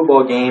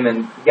football game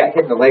and he got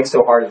hit in the leg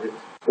so hard that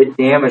it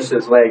damaged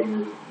his leg.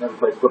 He never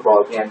played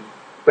football again.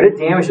 But it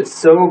damaged it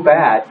so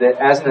bad that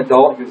as an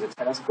adult, he was a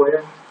tennis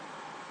player.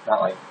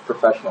 Not like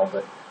professional,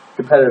 but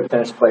competitive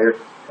tennis player.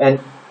 And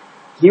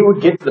he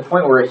would get to the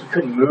point where he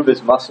couldn't move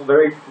his muscle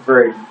very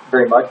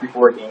much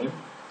before a game.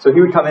 So he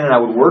would come in and I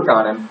would work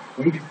on him,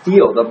 and you could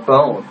feel the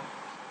bone.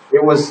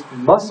 It was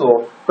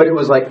muscle, but it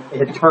was like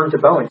it had turned to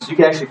bone. So you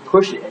could actually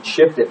push it and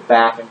shift it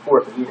back and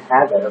forth. And he'd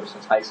had that ever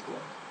since high school.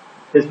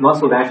 His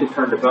muscle had actually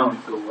turned to bone.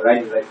 So what I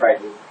did is I tried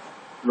to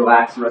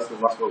relax the rest of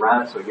the muscle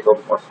around it so it get a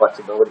little bit more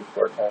flexibility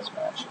for a tennis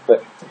match.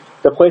 But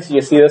the places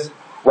you see this,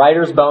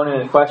 rider's bone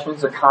and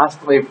questions are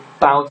constantly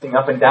bouncing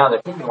up and down.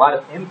 They're taking a lot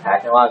of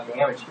impact and a lot of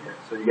damage here.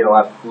 So you get a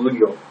lot of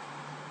gluteal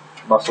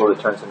muscle that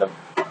turns into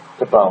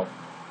bone,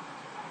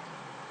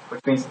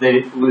 which means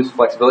they lose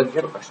flexibility. Do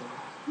you have a question?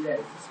 Yeah, is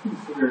this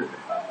considered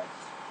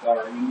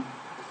scarring,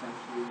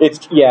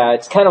 essentially?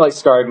 It's kind of like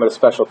scarring, but a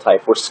special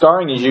type. Where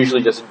scarring is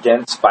usually just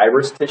dense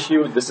fibrous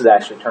tissue, this is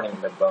actually turning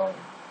into bone.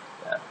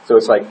 Yeah. So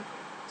it's like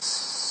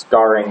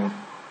scarring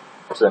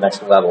to the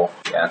next level.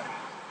 Yeah.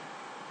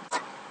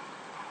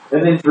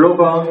 And then drill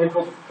bone,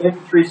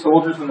 infantry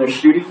soldiers, when they're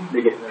shooting,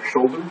 they get in their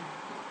shoulder.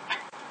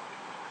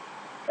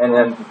 And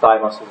then the thigh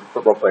muscles of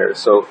football players.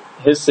 So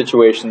his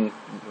situation,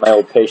 my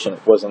old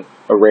patient, wasn't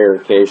a rare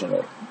occasion.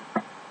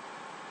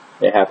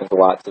 It happens a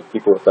lot to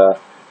people with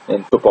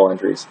in football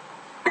injuries.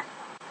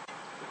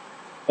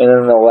 And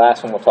then the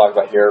last one we'll talk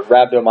about here,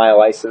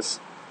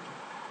 rhabdomyolysis.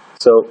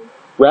 So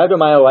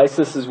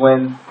rhabdomyolysis is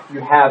when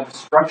you have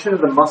destruction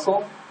of the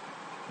muscle,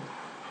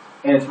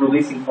 and it's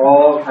releasing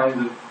all kinds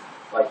of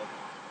like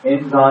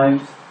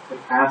enzymes,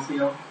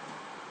 potassium,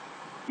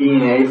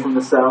 DNA from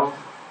the cells.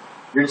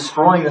 You're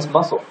destroying this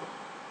muscle.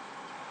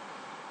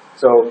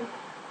 So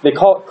they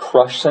call it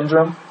crush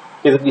syndrome.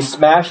 Because if you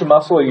smash a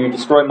muscle or you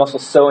destroy muscle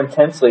so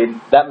intensely,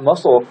 that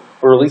muscle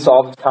will release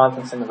all the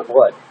contents into the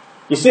blood.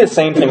 You see the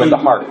same thing with the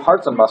heart.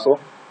 Heart's a muscle.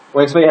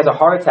 When somebody has a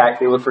heart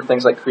attack, they look for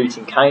things like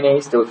creatine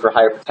kinase, they look for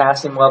higher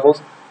potassium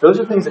levels. Those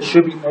are things that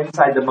should be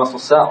inside the muscle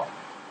cell.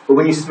 But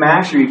when you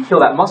smash or you kill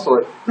that muscle,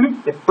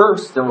 it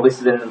bursts and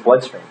releases it into the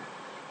bloodstream.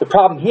 The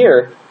problem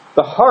here,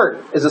 the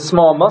heart is a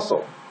small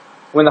muscle.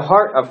 When the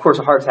heart, of course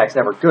a heart attack's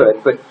never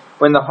good, but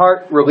when the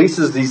heart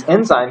releases these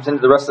enzymes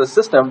into the rest of the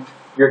system,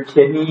 your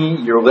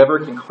kidney, your liver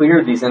can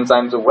clear these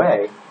enzymes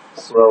away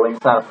slowly.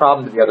 It's not a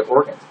problem to the other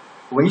organs.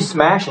 But when you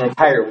smash an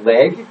entire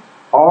leg,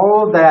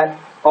 all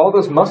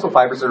those muscle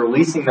fibers are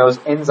releasing those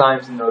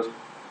enzymes and those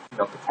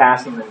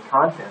potassium and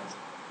contents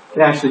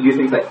can actually do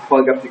things like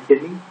plug up the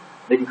kidney.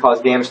 They can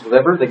cause damage to the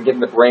liver. They can get in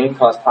the brain,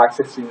 cause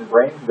toxicity in the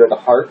brain. They can go to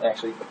the heart and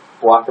actually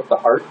block up the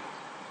heart.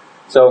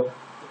 So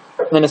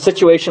in a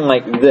situation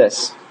like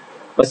this,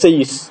 let's say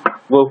you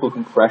local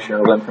compression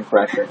or limb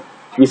compression,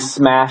 you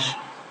smash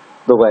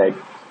the leg.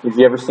 Have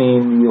you ever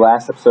seen the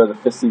last episode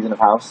of the 5th season of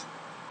House,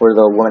 where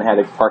the woman had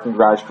a parking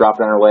garage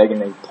dropped on her leg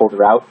and they pulled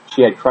her out?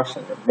 She had crush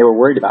syndrome. They were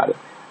worried about it.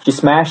 She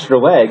smashed her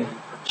leg.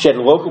 She had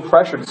local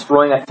pressure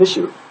destroying that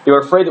tissue. They were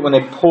afraid that when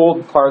they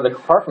pulled part of the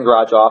parking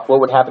garage off, what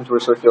would happen to her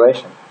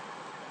circulation?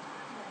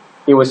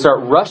 It would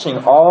start rushing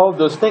all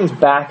those things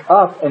back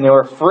up, and they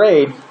were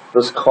afraid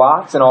those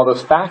clots and all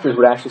those factors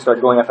would actually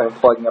start going up and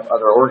plugging up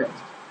other organs.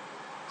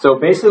 So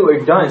basically what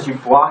we've done is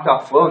you've blocked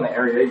off flow in the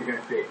area. You're going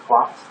to create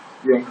clots.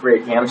 You're going to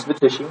create damage to the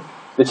tissue.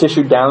 The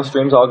tissue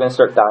downstream is all going to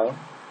start dying.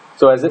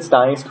 So as it's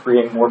dying, it's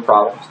creating more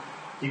problems.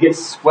 You get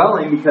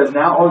swelling because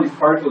now all these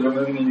particles are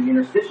moving into the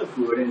interstitial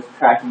fluid and it's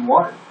attracting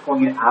water,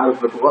 pulling it out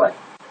of the blood.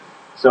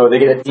 So they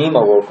get edema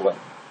locally.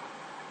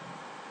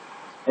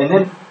 And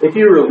then if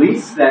you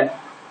release that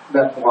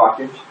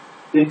blockage,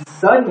 then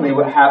suddenly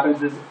what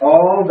happens is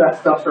all that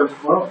stuff starts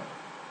flowing.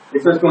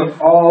 It starts going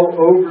all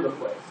over the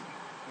place.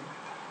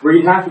 Where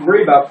you have to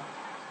worry about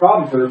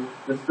problems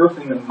are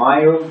dispersing the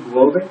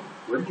myoglobin.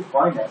 Where did you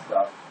find that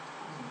stuff?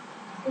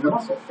 In the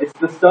muscle. It's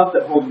the stuff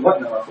that holds what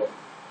in the muscle?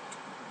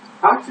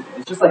 Oxygen.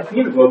 It's just like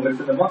hemoglobin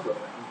in the muscle.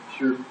 I'm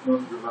sure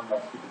most of you remember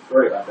that stupid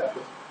story about that.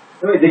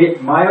 But anyway, they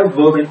get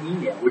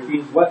myoglobinemia, which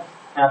means what's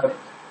happening?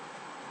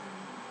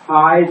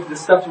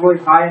 This stuff's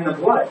really high in the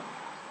blood.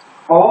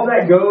 All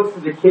that goes to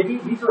the kidney.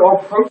 These are all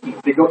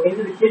proteins. They go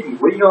into the kidney.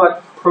 What do you know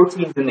about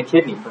proteins in the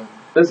kidney from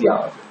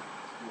physiology?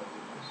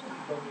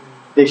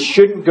 They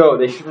shouldn't go.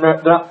 They're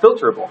not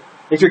filterable.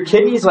 If your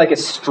kidney is like a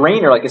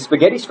strainer, like a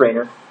spaghetti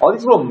strainer, all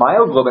these little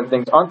myoglobin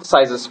things aren't the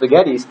size of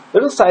spaghettis.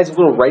 They're the size of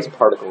little rice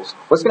particles.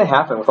 What's going to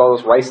happen with all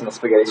those rice in the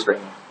spaghetti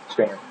strainer?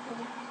 They're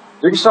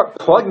going to start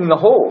plugging the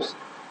holes.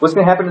 What's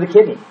going to happen to the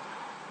kidney?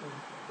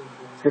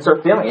 It's going to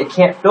start failing. It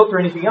can't filter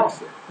anything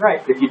else.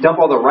 Right. If you dump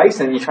all the rice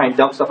in and you try and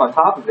dump stuff on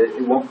top of it,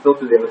 it won't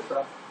filter the other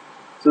stuff.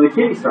 So the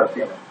kidney starts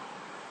failing.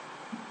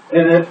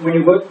 And then when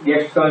you look, the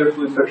extracellular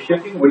fluid starts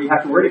shifting, what do you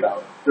have to worry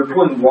about? They're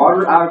pulling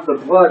water out of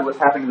the blood. What's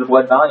happening to the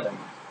blood volume?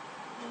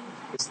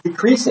 It's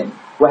decreasing.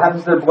 what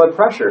happens to their blood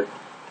pressure?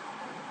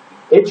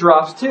 It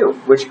drops too,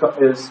 which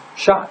is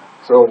shock.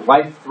 So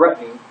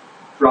life-threatening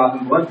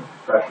drop in blood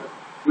pressure,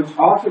 which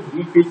also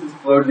decreases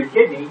flow to the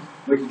kidney,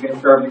 which is going to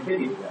starve the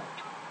kidney to death.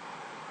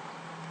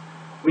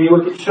 When you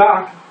look at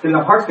shock, then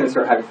the heart's going to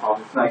start having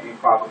problems. It's not getting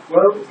proper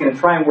flow. It's going to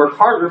try and work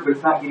harder, but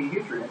it's not getting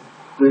nutrients.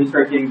 So then you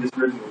start getting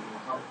dysrhythmia in the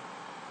heart.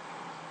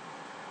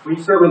 When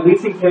you start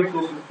releasing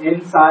chemicals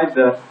inside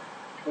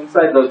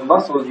those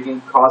muscles, you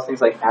can cause things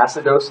like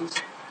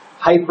acidosis,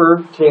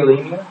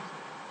 hyperkalemia.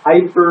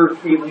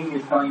 Hyperkalemia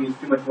is telling you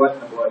there's too much what in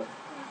the blood?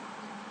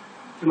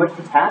 Too much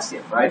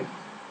potassium, right?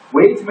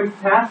 Way too much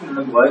potassium in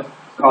the blood,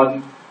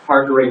 causing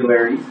heart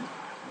irregularities,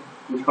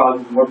 which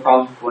causes more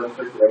problems with blood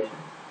circulation.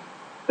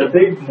 The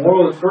big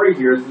moral of the story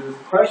here is this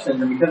crush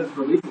syndrome, because it's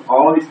releasing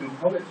all these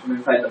components from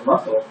inside the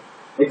muscle,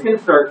 it's going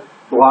to start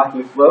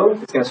blocking flow,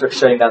 it's going to start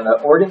shutting down the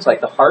organs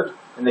like the heart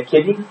and the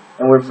kidney,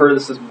 and we refer to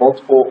this as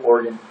multiple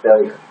organ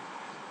failure.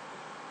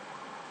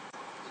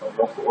 So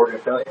multiple organ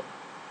failure.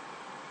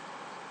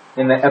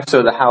 In the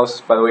episode of The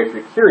House, by the way, if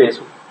you're curious,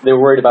 they were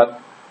worried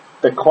about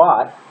the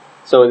clot,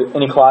 so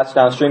any clots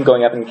downstream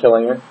going up and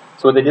killing her.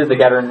 So what they did is they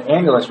got her in an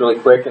ambulance really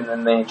quick, and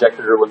then they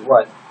injected her with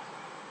what?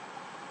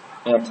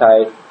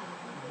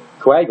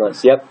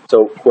 Anticoagulants, yep.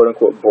 So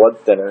quote-unquote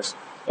blood thinners.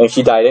 And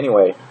she died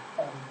anyway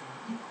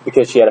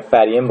because she had a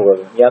fatty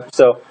embolism. Yep.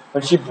 So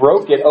when she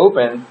broke it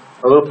open,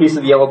 a little piece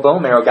of the yellow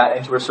bone marrow got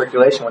into her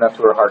circulation, went up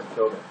to her heart and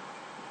killed her.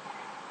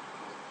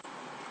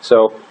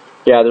 So,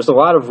 yeah, there's a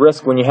lot of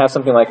risk when you have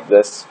something like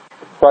this,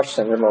 crush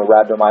syndrome or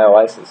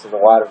rhabdomyolysis. There's a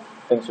lot of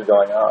things are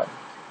going on.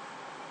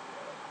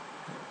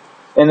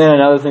 And then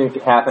another thing that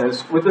could happen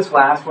is, with this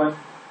last one,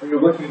 when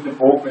you're looking at the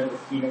bulkman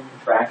ischemic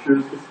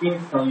contractures,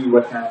 ischemic is telling you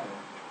what's happening.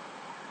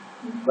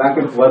 Lack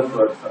of blood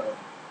flow.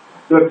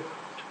 So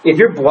if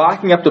you're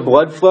blocking up the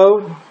blood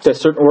flow to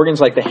certain organs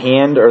like the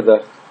hand or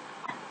the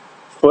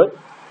foot,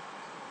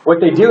 what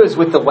they do is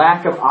with the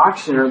lack of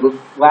oxygen or the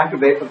lack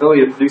of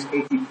ability to produce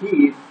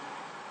ATP,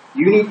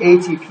 you need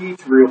ATP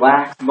to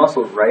relax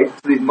muscles, right?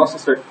 So these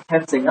muscles start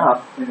tensing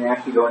up and they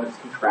actually go into this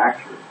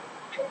contracture.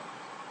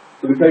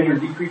 So because you're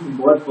decreasing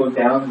blood flow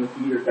down to the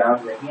feet or down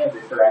to the hands,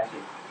 they start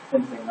actually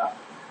tensing up.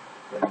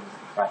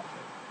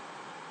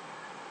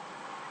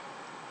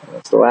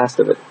 That's the last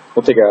of it.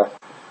 We'll take a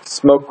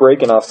smoke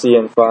break and I'll see you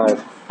in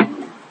 5.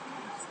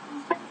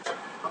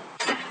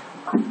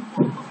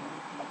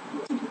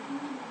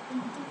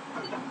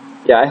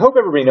 Yeah, I hope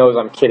everybody knows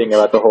I'm kidding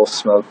about the whole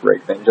smoke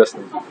break thing. Just